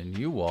 And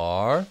you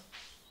are...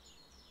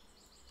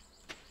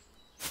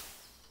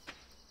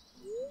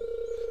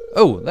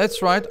 Oh,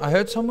 that's right. I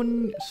heard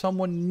someone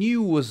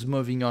new was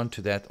moving on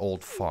to that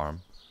old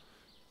farm.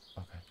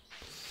 Okay.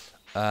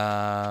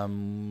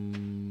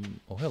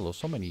 Oh, hello,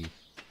 so many...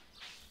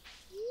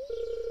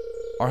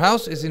 Our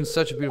house is in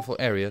such a beautiful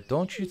area,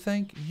 don't you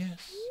think?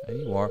 Yes,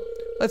 and you are.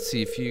 Let's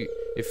see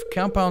if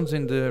compounds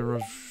in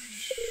the...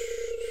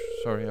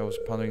 Sorry, I was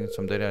pondering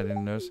some data I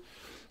didn't notice.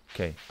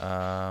 Okay,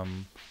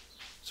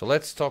 so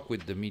let's talk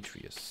with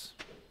Demetrius.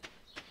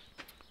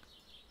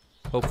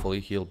 Hopefully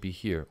he'll be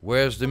here.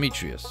 Where's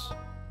Demetrius?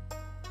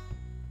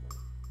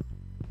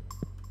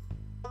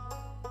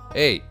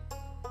 Hey!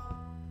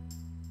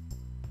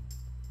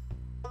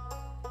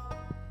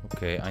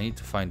 Okay, I need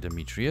to find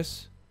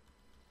Demetrius.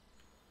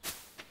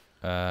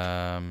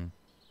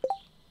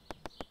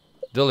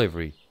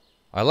 Delivery.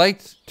 I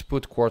like to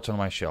put quartz on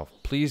my shelf.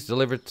 Please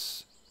deliver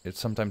it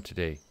sometime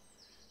today.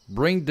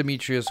 Bring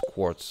Demetrius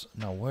quartz.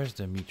 Now, where's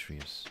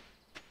Demetrius?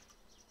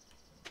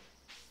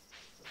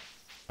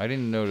 I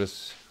didn't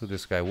notice who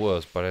this guy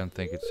was, but I don't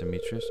think it's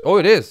Demetrius. Oh,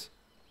 it is!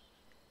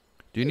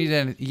 Do you need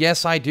any...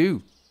 Yes, I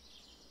do.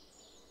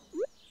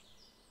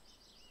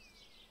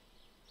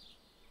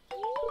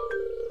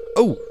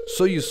 Oh,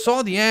 so you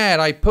saw the ad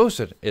I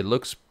posted. It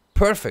looks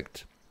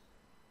perfect.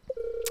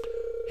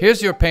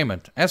 Here's your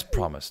payment, as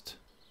promised.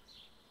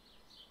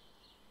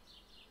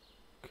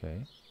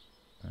 Okay.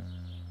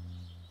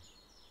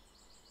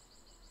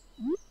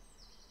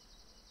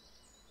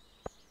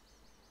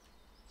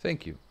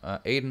 Thank you.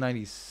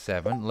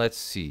 8.97. Let's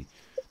see.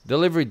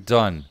 Delivery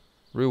done.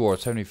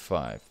 Reward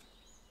 75.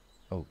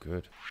 Oh,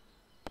 good.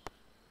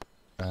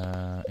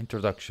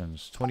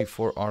 Introductions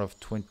 24 out of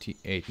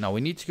 28. Now we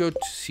need to go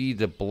to see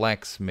the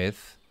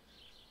blacksmith,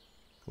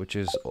 which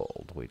is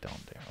all the way down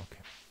there.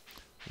 Okay.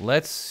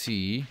 Let's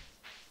see.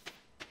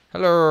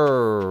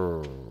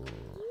 Hello.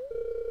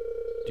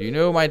 Do you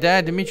know my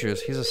dad,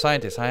 Demetrius? He's a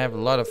scientist. I have a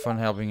lot of fun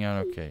helping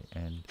out. Okay,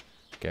 and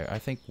okay, I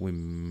think we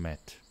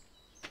met.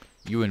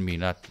 You and me,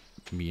 not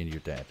me and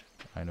your dad.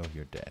 I know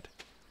your dad.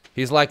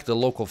 He's like the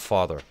local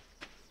father.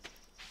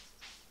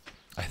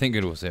 I think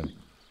it was him.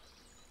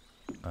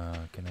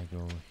 Can I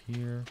go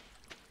here?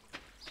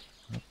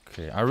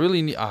 Okay, I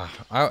really need...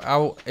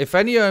 if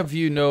any of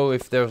you know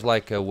if there's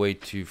like a way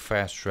to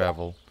fast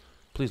travel,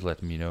 please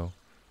let me know.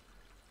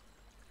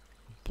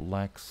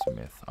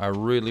 Blacksmith. I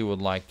really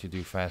would like to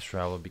do fast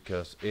travel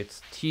because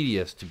it's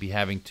tedious to be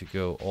having to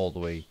go all the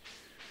way.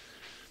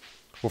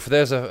 Or if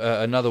there's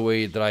another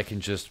way that I can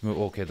just move.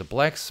 Okay, the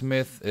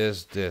blacksmith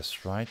is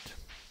this, right?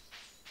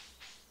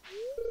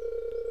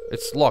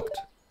 It's locked.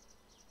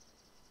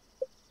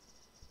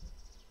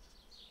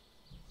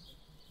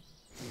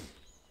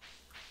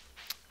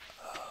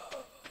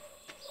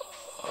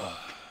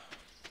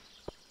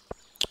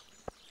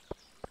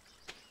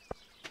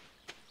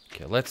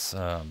 Okay, let's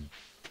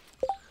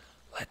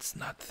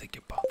not think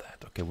about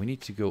that. Okay, we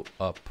need to go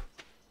up.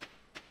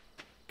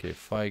 Okay,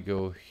 if I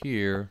go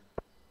here...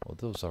 Oh,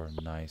 those are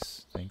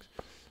nice things.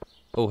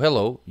 Oh,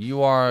 hello.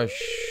 You are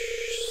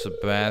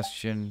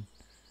Sebastian.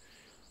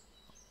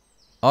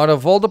 Out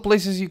of all the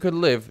places you could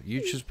live,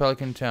 you choose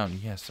Pelican Town.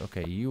 Yes,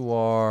 okay. You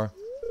are...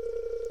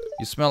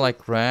 You smell like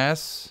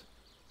grass.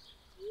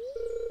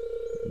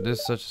 This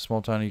is such a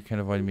small town, you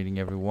can't avoid meeting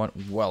everyone.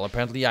 Well,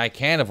 apparently I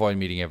can avoid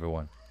meeting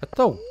everyone. But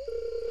no.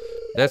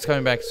 That's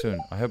coming back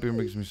soon. I hope it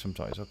brings me some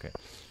toys. Okay.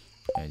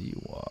 And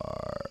you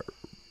are...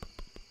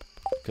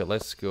 Okay,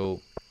 let's go...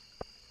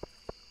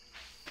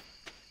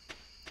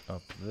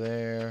 up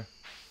there,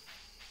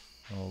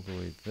 all the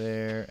way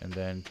there, and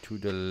then to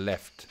the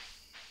left.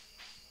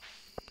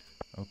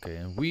 Okay,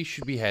 and we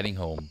should be heading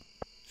home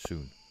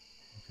soon.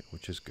 Okay,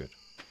 which is good.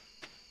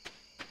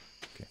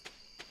 Okay.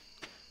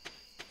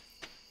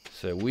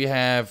 So we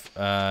have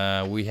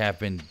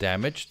been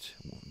damaged.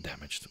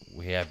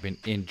 We have been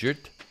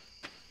injured,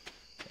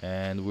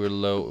 and we're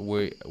low.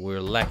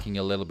 We're lacking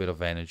a little bit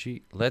of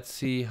energy. Let's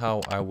see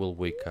how I will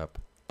wake up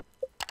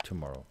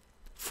tomorrow.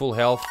 Full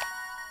health.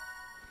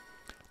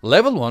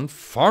 Level 1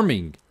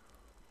 farming.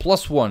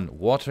 +1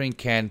 watering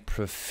can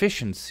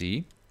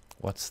proficiency.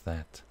 What's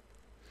that?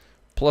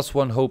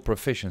 +1 hoe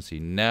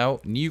proficiency. Now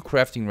new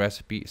crafting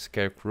recipe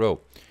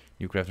scarecrow.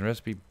 New crafting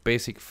recipe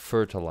basic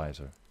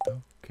fertilizer.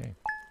 Okay.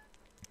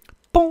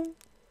 Boom.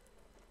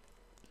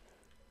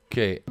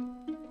 Okay.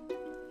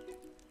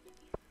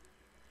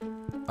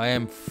 I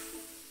am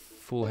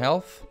full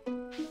health.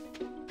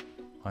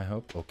 I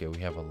hope. Okay,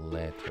 we have a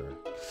letter.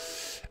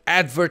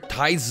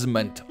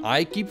 Advertisement.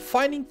 I keep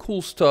finding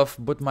cool stuff,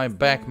 but my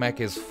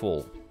backpack is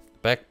full.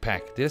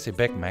 Backpack. Did I say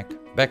backpack?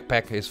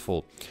 Backpack is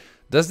full.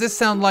 Does this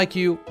sound like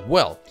you?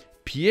 Well,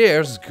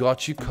 Pierre's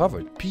got you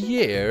covered.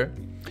 Pierre.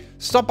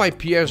 Stop by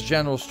Pierre's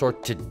General Store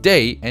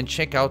today and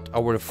check out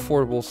our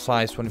affordable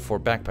size 24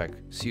 backpack.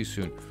 See you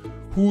soon.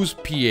 Who's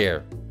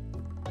Pierre?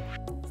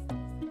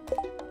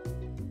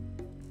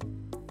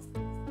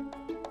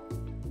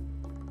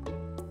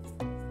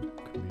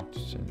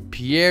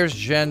 Pierre's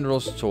General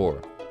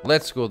Store.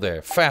 Let's go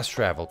there. Fast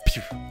travel.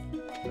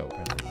 No,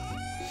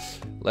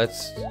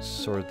 let's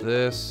sort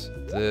this,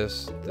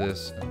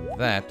 and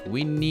that.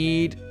 We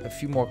need a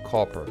few more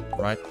copper,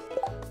 right?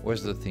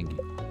 Where's the thingy?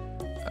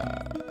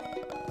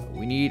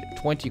 We need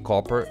 20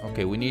 copper.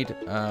 Okay, we need...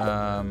 So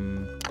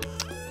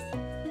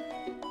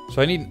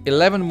I need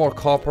 11 more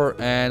copper,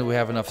 and we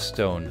have enough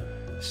stone.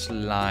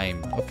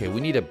 Slime. Okay,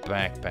 we need a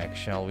backpack,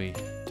 shall we?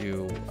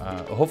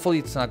 Hopefully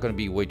it's not going to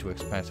be way too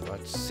expensive.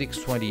 It's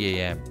 6:20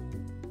 a.m.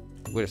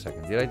 Wait a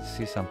second. Did I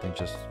see something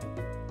just...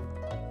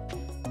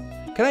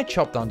 Can I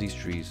chop down these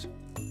trees?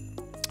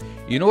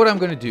 You know what I'm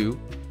going to do?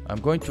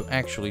 I'm going to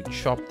actually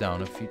chop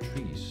down a few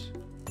trees.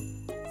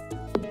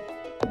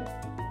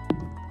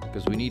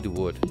 Because we need the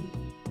wood.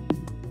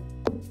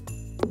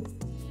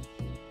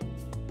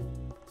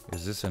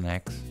 Is this an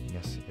axe?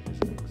 Yes, it is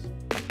an axe.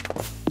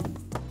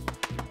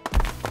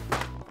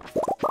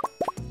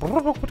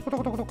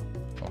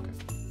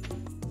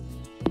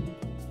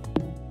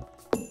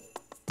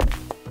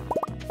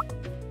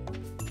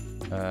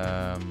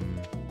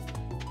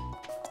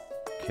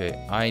 Okay,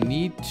 I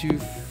need to...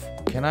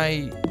 Can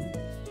I...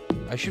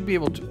 I should be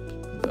able to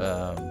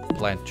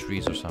plant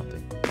trees or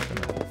something. I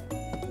don't know.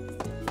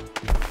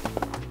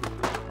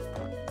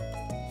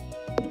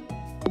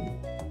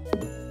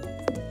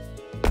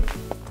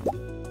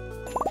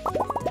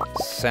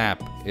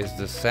 Sap. Is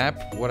the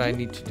sap what I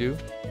need to do?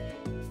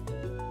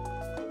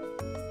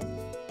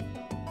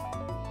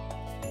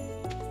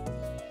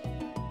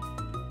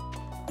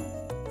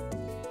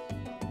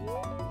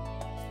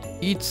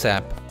 Eat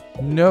sap.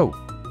 No.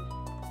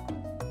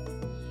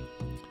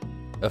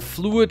 A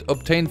fluid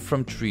obtained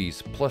from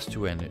trees.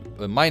 +2 energy.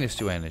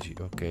 -2 energy.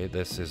 Okay,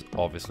 this is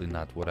obviously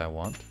not what I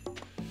want.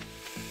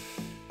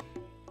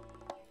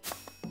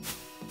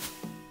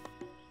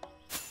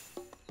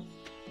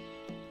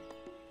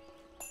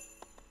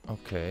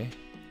 Okay.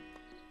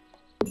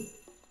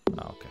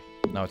 Oh, okay.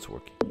 Now it's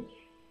working.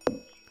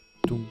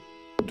 Doom,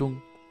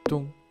 doom,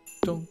 doom,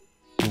 doom,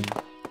 doom.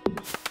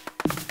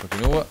 But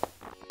you know what?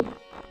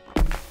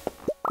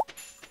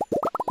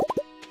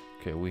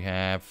 Okay, we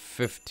have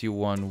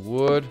 51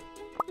 wood.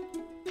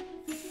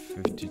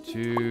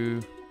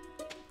 52.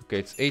 Okay,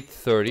 it's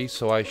 8:30,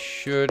 so I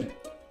should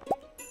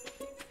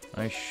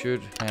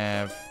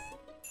have...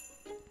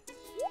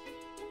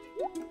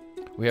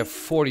 We have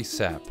 40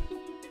 sap.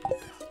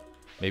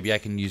 Maybe I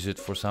can use it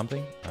for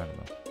something? I don't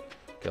know.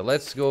 Okay,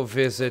 let's go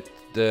visit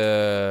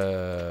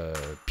the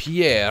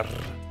Pierre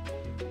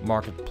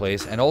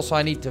marketplace. And also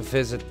I need to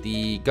visit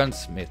the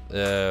gunsmith,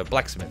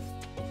 blacksmith.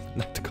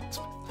 Not the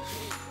gunsmith.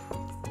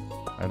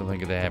 I don't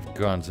think they have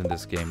guns in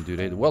this game, do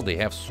they? Well, they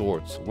have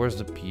swords. Where's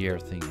the Pierre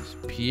thingies?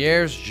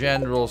 Pierre's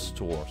General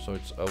Store. So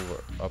it's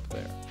up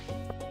there.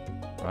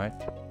 Right?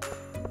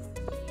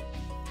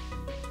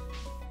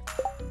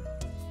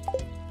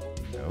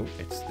 No,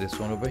 it's this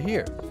one over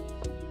here.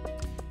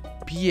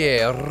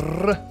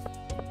 Pierre.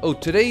 Oh,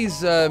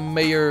 today's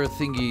Mayor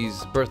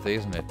Thingy's birthday,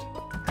 isn't it?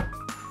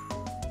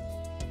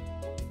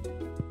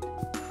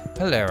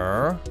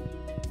 Hello.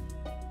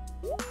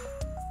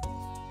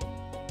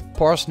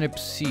 Parsnip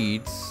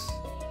seeds.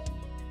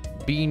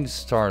 Bean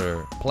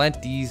starter.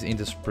 Plant these in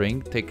the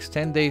spring. Takes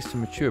 10 days to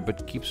mature,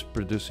 but keeps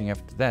producing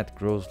after that.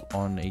 Grows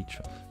on each.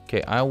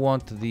 Okay, I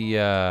want the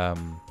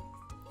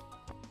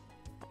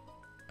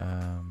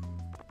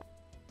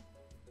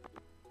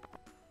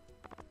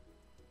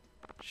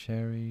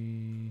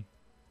cherry.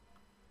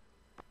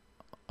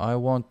 I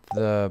want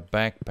the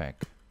backpack.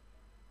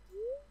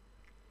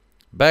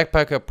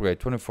 Backpack upgrade,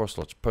 24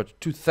 slots per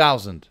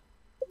 2,000.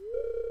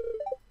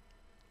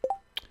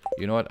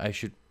 You know what? I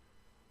should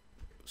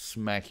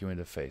smack you in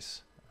the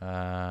face.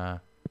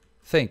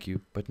 Thank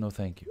you, but no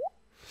thank you.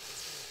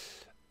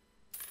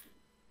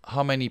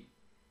 How many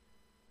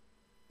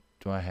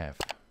do I have?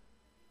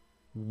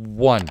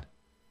 1.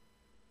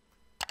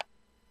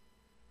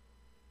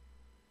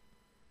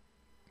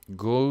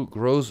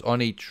 grows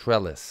on a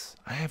trellis.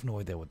 I have no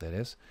idea what that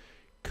is.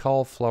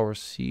 Cauliflower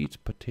seeds,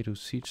 potato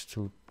seeds,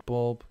 tulip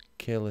bulb,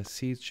 kale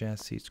seeds,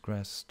 jazz seeds,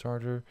 grass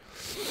starter.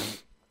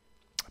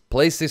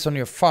 Place this on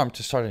your farm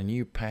to start a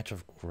new patch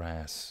of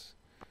grass.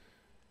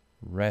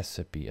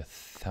 Recipe: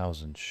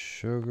 1,000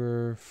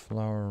 sugar,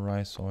 flour,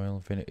 rice, oil,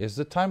 vinegar. Is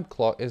the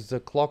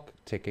clock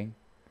ticking?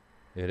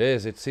 It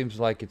is. It seems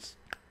like it's.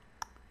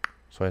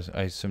 So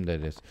I assume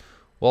that it is.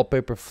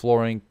 Wallpaper,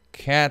 flooring,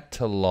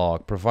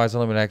 catalog provides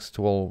unlimited access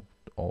to all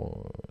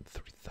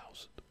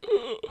 3,000.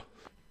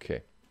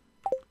 Okay.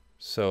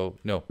 So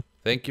no,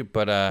 thank you,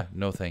 but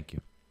no, thank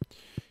you.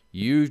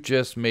 You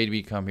just made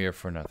me come here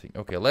for nothing.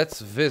 Okay, let's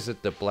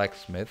visit the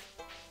blacksmith.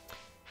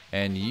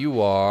 And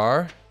you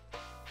are...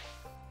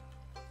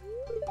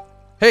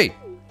 Hey!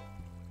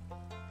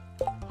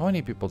 How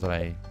many people did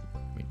I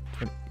meet?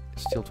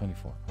 Still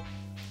 24.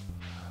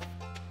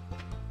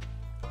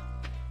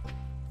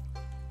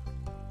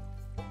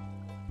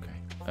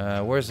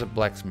 Okay. Where's the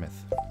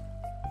blacksmith?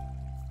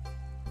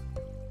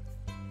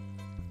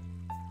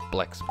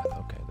 Blacksmith.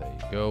 Okay, there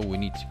you go. We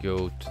need to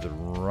go to the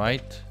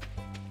right.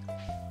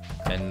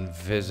 And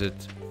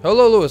visit.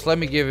 Hello, Lewis. Let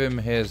me give him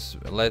his.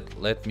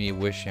 Let me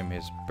wish him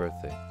his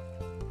birthday.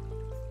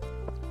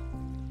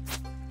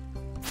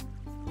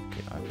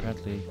 Okay,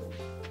 apparently.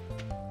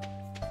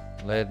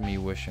 Let me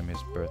wish him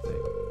his birthday.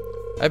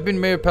 I've been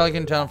mayor of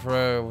Pelican Town for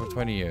over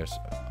 20 years.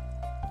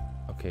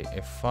 Okay,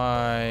 if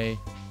I.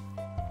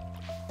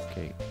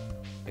 Okay,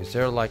 is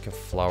there like a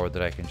flower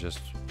that I can just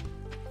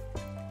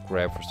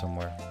grab for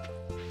somewhere?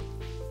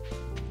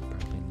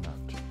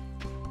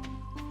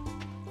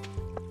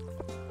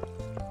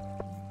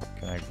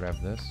 Can I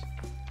grab this?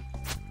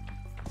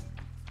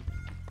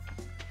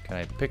 Can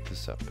I pick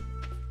this up?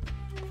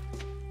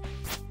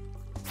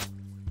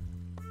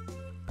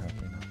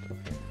 Apparently not.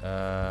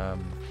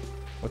 Okay.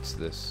 What's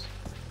this?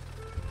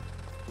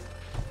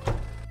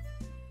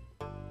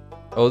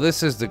 Oh,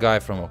 this is the guy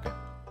from... Okay.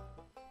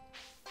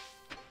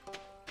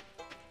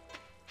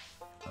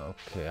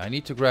 Okay, I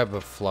need to grab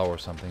a flower or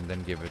something,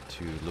 then give it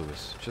to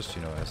Lewis. Just,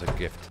 you know, as a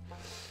gift.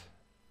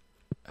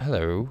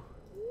 Hello.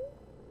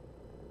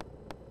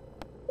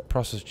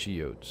 Processed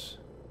geodes.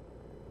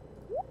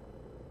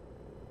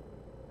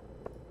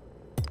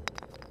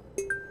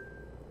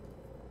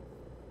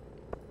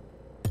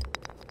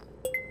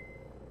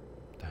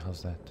 The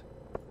hell's that?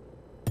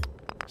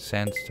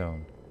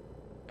 Sandstone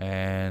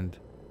and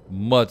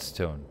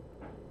mudstone.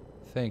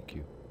 Thank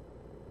you.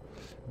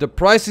 The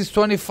price is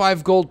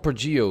 25 gold per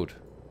geode.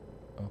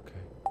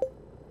 Okay.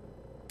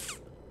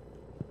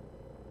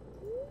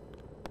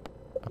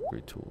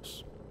 Upgrade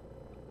tools.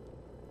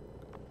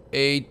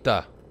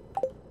 Eita.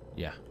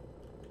 Yeah,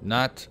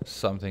 not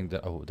something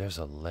that... Oh, there's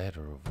a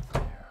ladder over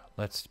there.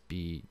 Let's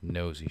be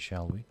nosy,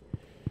 shall we?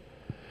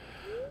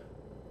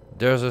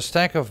 There's a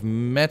stack of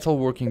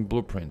metalworking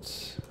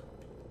blueprints.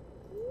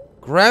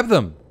 Grab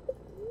them!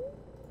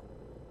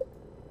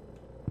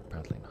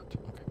 Apparently not.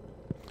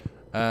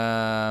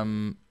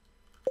 Okay.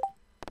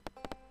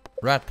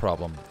 Rat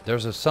problem.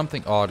 There's a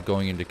something odd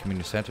going in the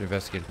community center.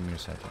 Investigate the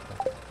community center.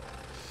 Okay.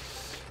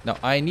 Now,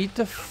 I need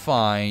to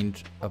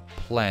find a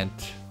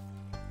plant...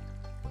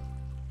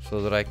 so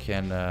that I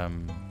can,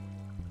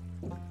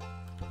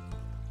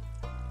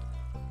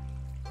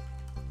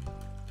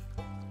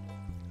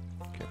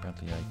 okay,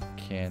 apparently I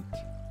can't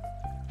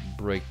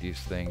break these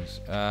things.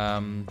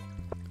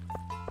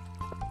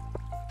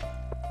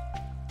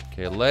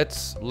 Okay,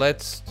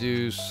 let's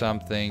do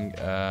something.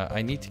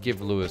 I need to give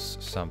Lewis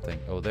something.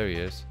 Oh, there he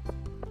is.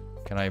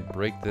 Can I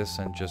break this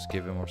and just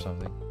give him or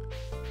something?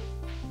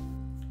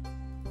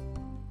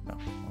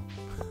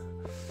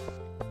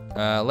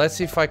 Let's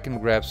see if I can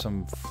grab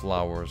some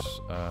flowers.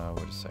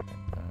 Wait a second.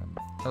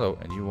 Hello,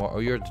 and you are... Oh,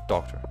 you're the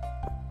doctor.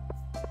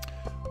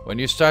 When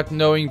you start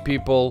knowing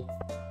people...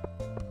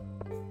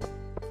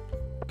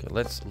 Okay,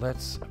 let's...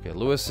 Okay,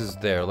 Lewis is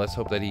there. Let's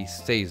hope that he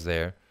stays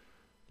there.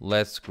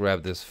 Let's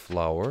grab this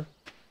flower.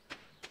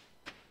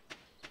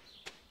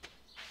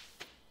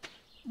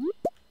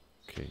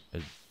 Okay,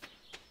 a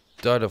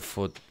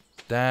daffodil.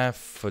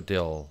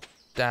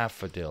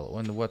 Daffodil.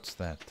 And what's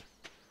that?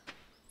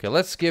 Okay,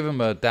 let's give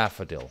him a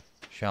daffodil,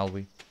 shall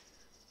we?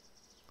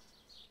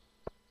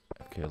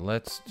 Okay,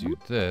 let's do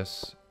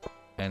this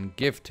and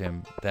gift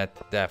him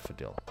that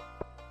daffodil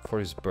for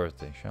his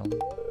birthday, shall we?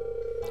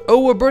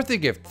 Oh, a birthday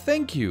gift!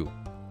 Thank you!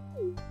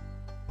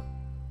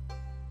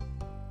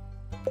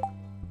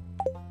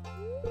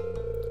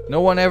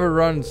 No one ever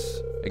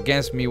runs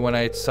against me when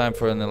it's time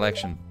for an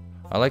election.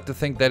 I like to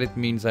think that it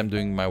means I'm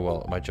doing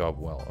my job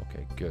well.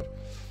 Okay, good.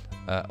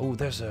 Oh,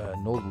 there's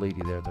an old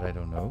lady there that I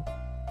don't know.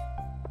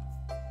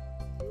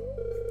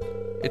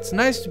 It's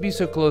nice to be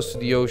so close to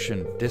the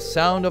ocean. The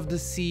sound of the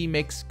sea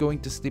makes going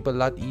to sleep a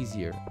lot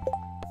easier.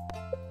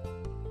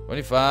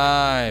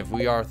 25.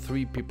 We are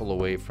 3 people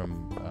away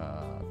from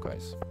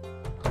guys.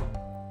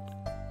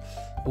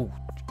 Oh,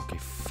 okay,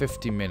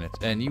 50 minutes.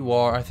 And you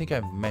are, I think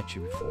I've met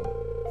you before.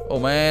 Oh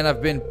man,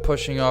 I've been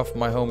pushing off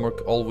my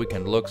homework all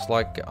weekend. Looks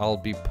like I'll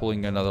be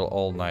pulling another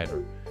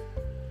all-nighter.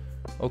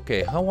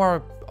 Okay, how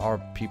are our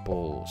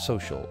people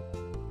social?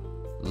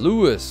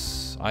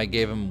 Lewis, I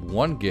gave him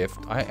one gift.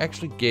 I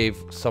actually gave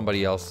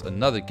somebody else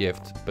another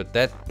gift, but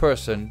that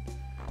person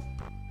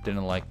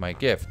didn't like my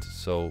gift.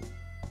 So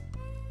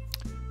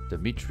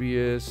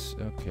Demetrius,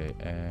 okay,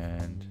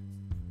 and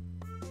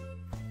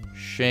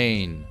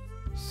Shane,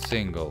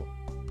 single.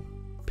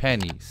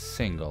 Penny,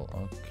 single.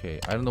 Okay,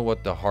 I don't know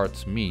what the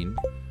hearts mean,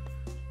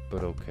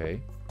 but okay.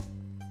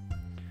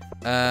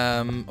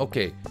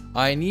 Okay,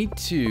 I need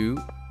to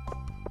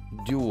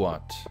do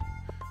what?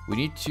 We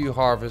need to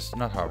harvest,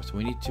 not harvest,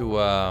 we need to,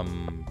 I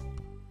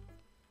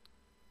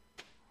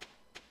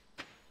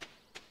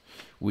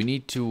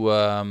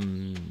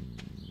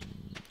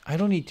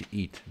don't need to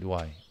eat, do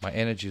I? My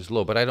energy is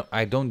low, but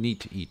I don't need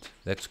to eat.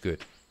 That's good.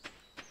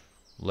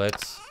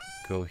 Let's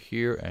go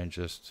here and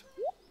just,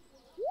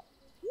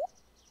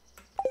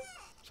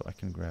 so I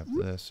can grab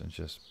this and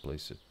just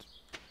place it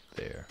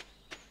there.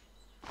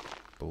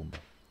 Boom.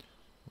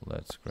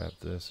 Let's grab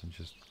this and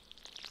just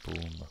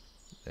boom.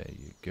 There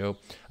you go.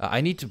 I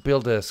need to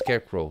build a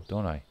scarecrow,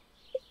 don't I?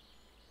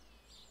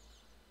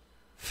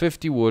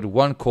 50 wood,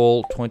 1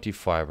 coal, 20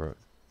 fiber.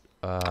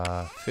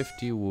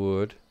 50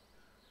 wood,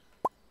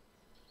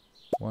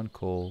 1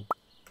 coal,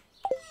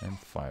 and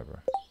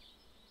fiber.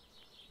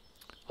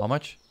 How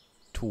much?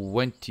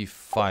 20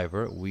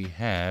 fiber. We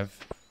have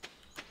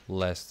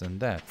less than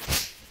that.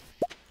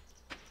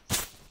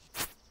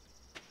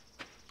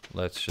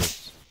 Let's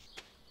just...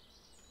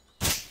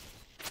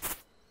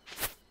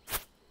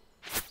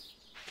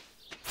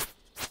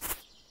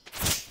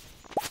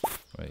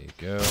 There you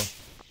go.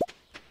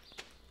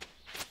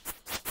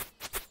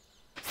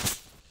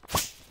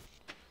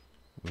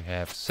 We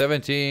have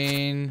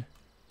 17.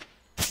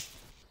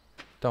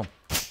 Don't.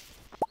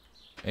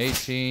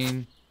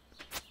 18.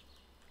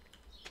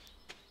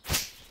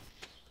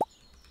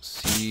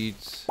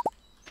 Seeds.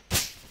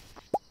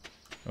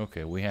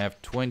 Okay, we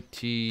have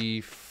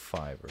 20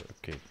 fiber.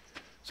 Okay,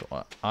 so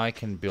I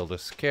can build a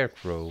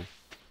scarecrow.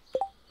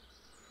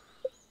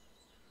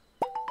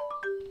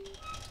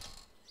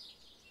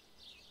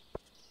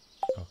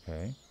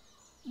 Okay.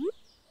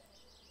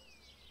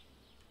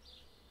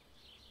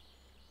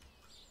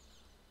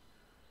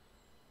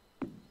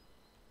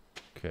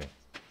 Okay.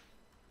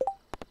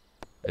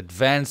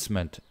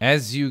 Advancement.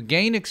 As you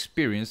gain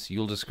experience,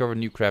 you'll discover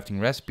new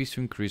crafting recipes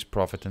to increase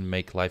profit and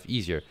make life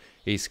easier.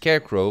 A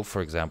scarecrow,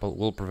 for example,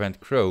 will prevent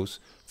crows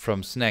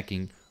from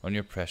snacking on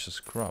your precious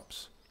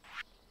crops.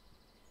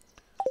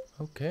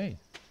 Okay.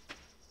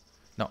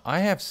 Now, I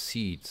have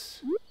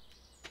seeds.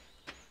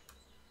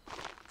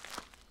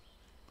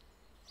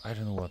 I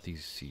don't know what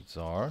these seeds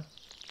are.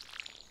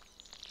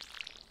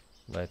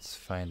 Let's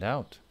find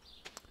out.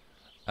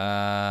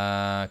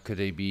 Could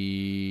they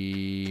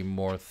be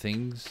more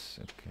things?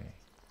 Okay.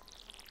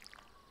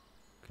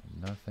 Okay,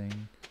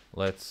 nothing.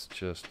 Let's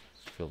just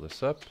fill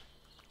this up.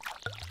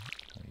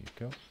 There you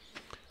go.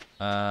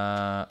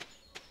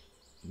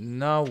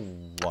 Now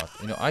what?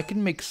 You know, I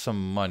can make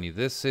some money.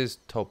 This is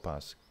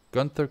topaz.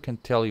 Gunther can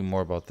tell you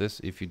more about this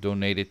if you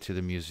donate it to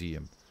the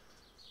museum.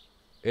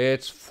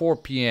 It's 4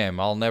 p.m.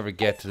 I'll never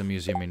get to the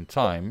museum in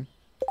time.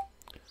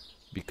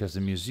 Because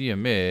the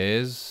museum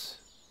is...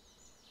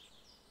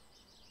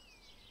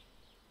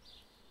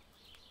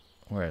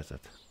 Where is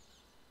it?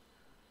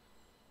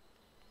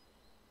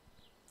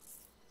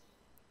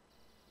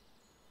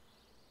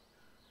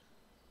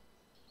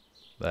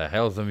 The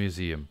hell's the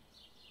museum?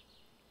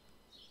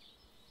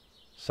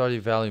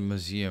 Stardew Valley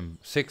Museum,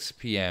 6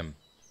 p.m.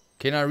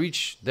 Can I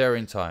reach there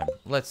in time?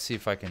 Let's see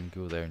if I can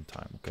go there in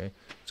time, okay?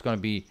 It's gonna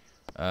be...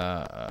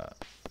 well,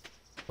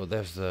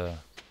 there's the...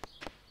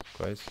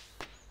 Guys.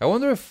 I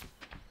wonder if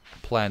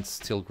plants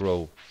still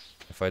grow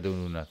if I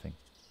don't do nothing.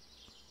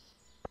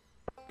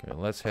 Okay,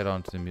 let's head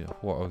on to the museum.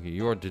 Okay,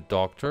 you're the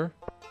doctor.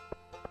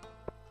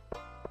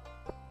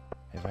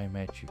 Have I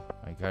met you?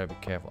 I gotta be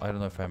careful. I don't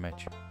know if I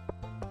met you.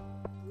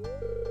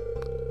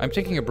 I'm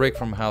taking a break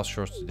from house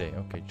chores today.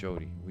 Okay,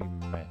 Jody, we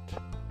met.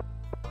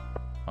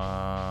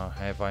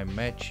 Have I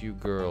met you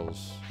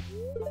girls?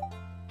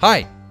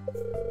 Hi!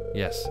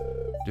 Yes.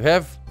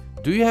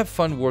 Do you have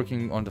fun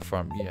working on the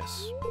farm?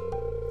 Yes.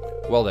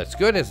 Well, that's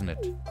good, isn't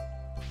it?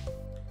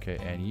 Okay,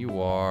 and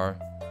you are...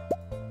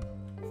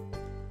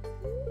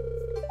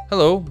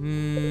 Hello.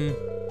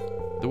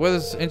 The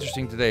weather's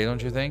interesting today,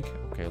 don't you think?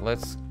 Okay,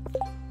 let's...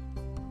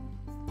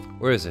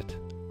 Where is it?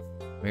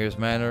 Mayor's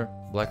Manor,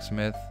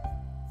 Blacksmith,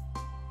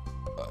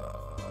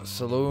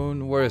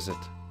 Saloon, where is it?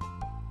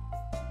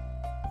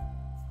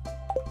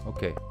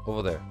 Okay,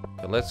 over there.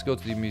 Okay, let's go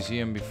to the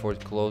museum before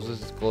it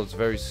closes. It closes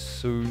very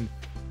soon.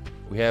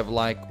 We have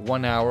like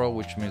 1 hour,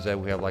 which means that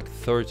we have like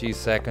 30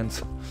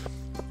 seconds.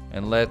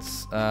 And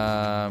let's...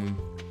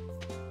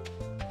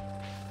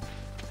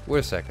 Wait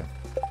a second.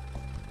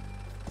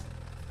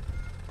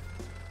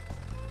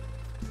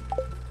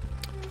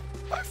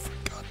 I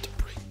forgot to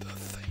bring the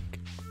thing.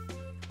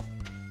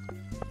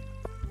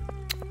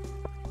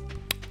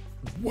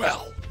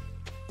 Well.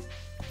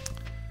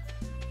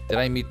 Did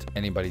I meet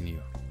anybody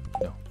new?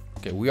 No.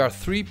 Okay, we are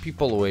 3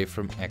 people away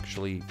from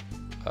actually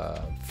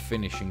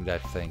finishing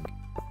that thing.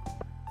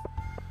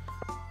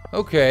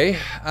 Okay,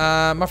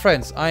 my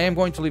friends, I am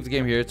going to leave the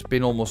game here. It's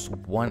been almost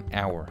 1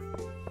 hour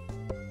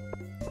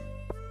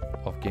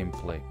of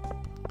gameplay.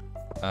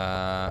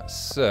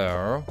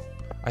 So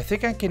I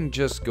think I can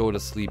just go to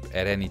sleep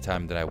at any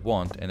time that I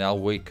want, and I'll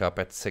wake up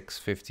at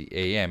 6:50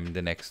 a.m.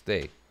 the next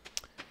day,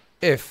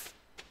 if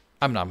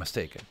I'm not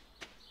mistaken.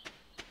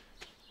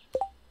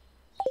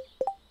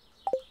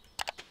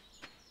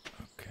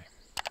 Okay.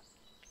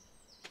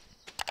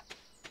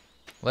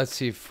 Let's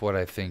see if what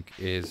I think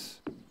is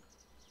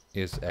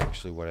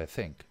actually what I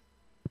think.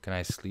 Can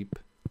I sleep?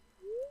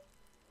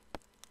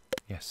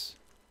 Yes.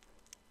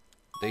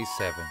 Day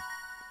 7.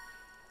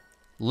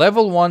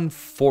 Level 1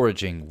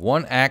 foraging.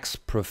 1 axe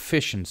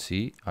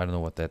proficiency. I don't know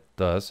what that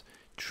does.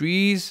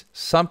 Trees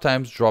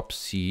sometimes drop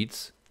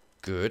seeds.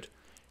 Good.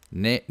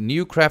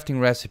 New crafting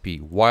recipe.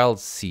 Wild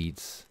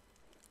seeds.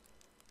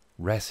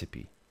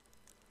 Recipe.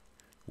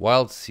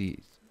 Wild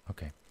seeds.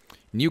 Okay.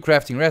 New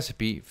crafting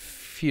recipe.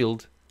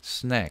 Field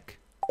snack.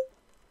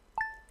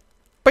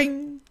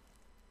 Bing!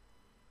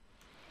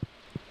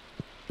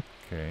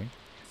 Okay.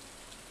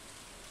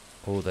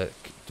 Oh, that...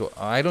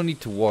 I don't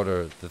need to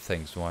water the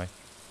things, do I?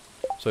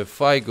 So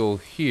if I go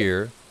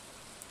here...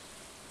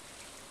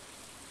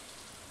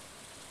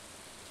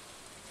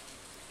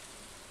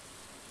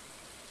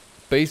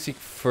 Basic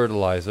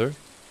fertilizer.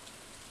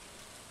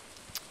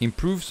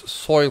 Improves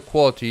soil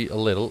quality a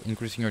little,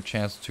 increasing your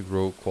chance to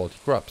grow quality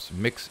crops.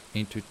 Mix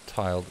into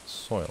tiled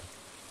soil.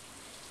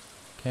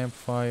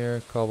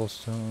 Campfire,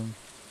 cobblestone...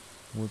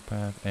 Wood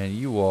path, and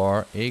you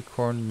are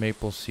acorn,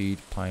 maple seed,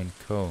 pine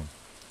cone.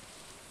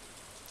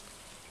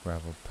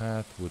 Gravel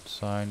path, wood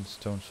sign,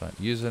 stone sign.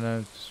 Use an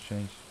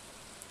exchange.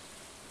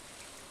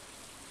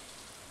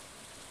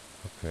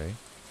 Okay.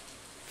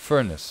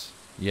 Furnace.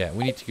 Yeah,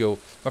 we need to go.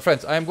 My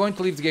friends, I am going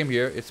to leave the game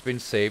here. It's been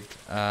saved.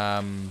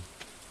 The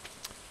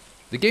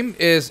game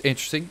is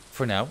interesting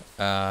for now.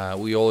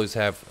 We always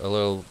have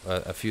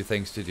a few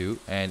things to do,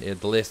 and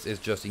the list is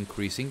just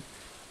increasing.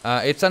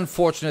 It's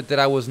unfortunate that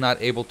I was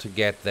not able to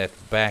get that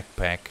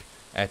backpack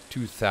at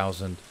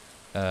 2,000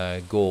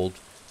 gold,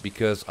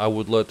 because I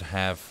would love to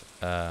have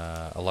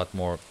a lot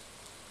more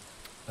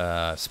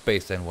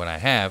space than what I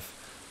have.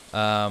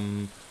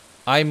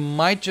 I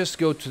might just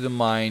go to the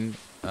mine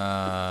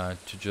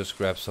to just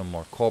grab some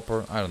more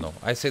copper. I don't know.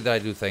 I say that I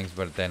do things,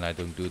 but then I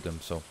don't do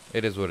them, so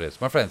it is what it is.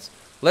 My friends,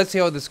 let's see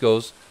how this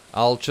goes.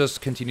 I'll just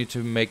continue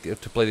to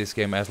play this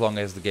game as long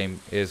as the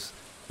game is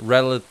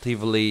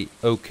relatively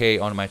okay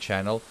on my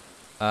channel,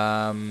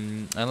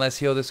 and let's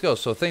see how this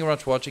goes. So thank you very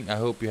much for watching. I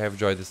hope you have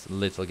enjoyed this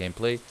little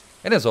gameplay,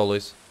 and as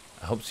always,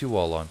 I hope to see you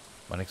all on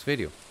my next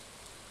video.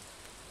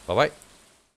 Bye bye.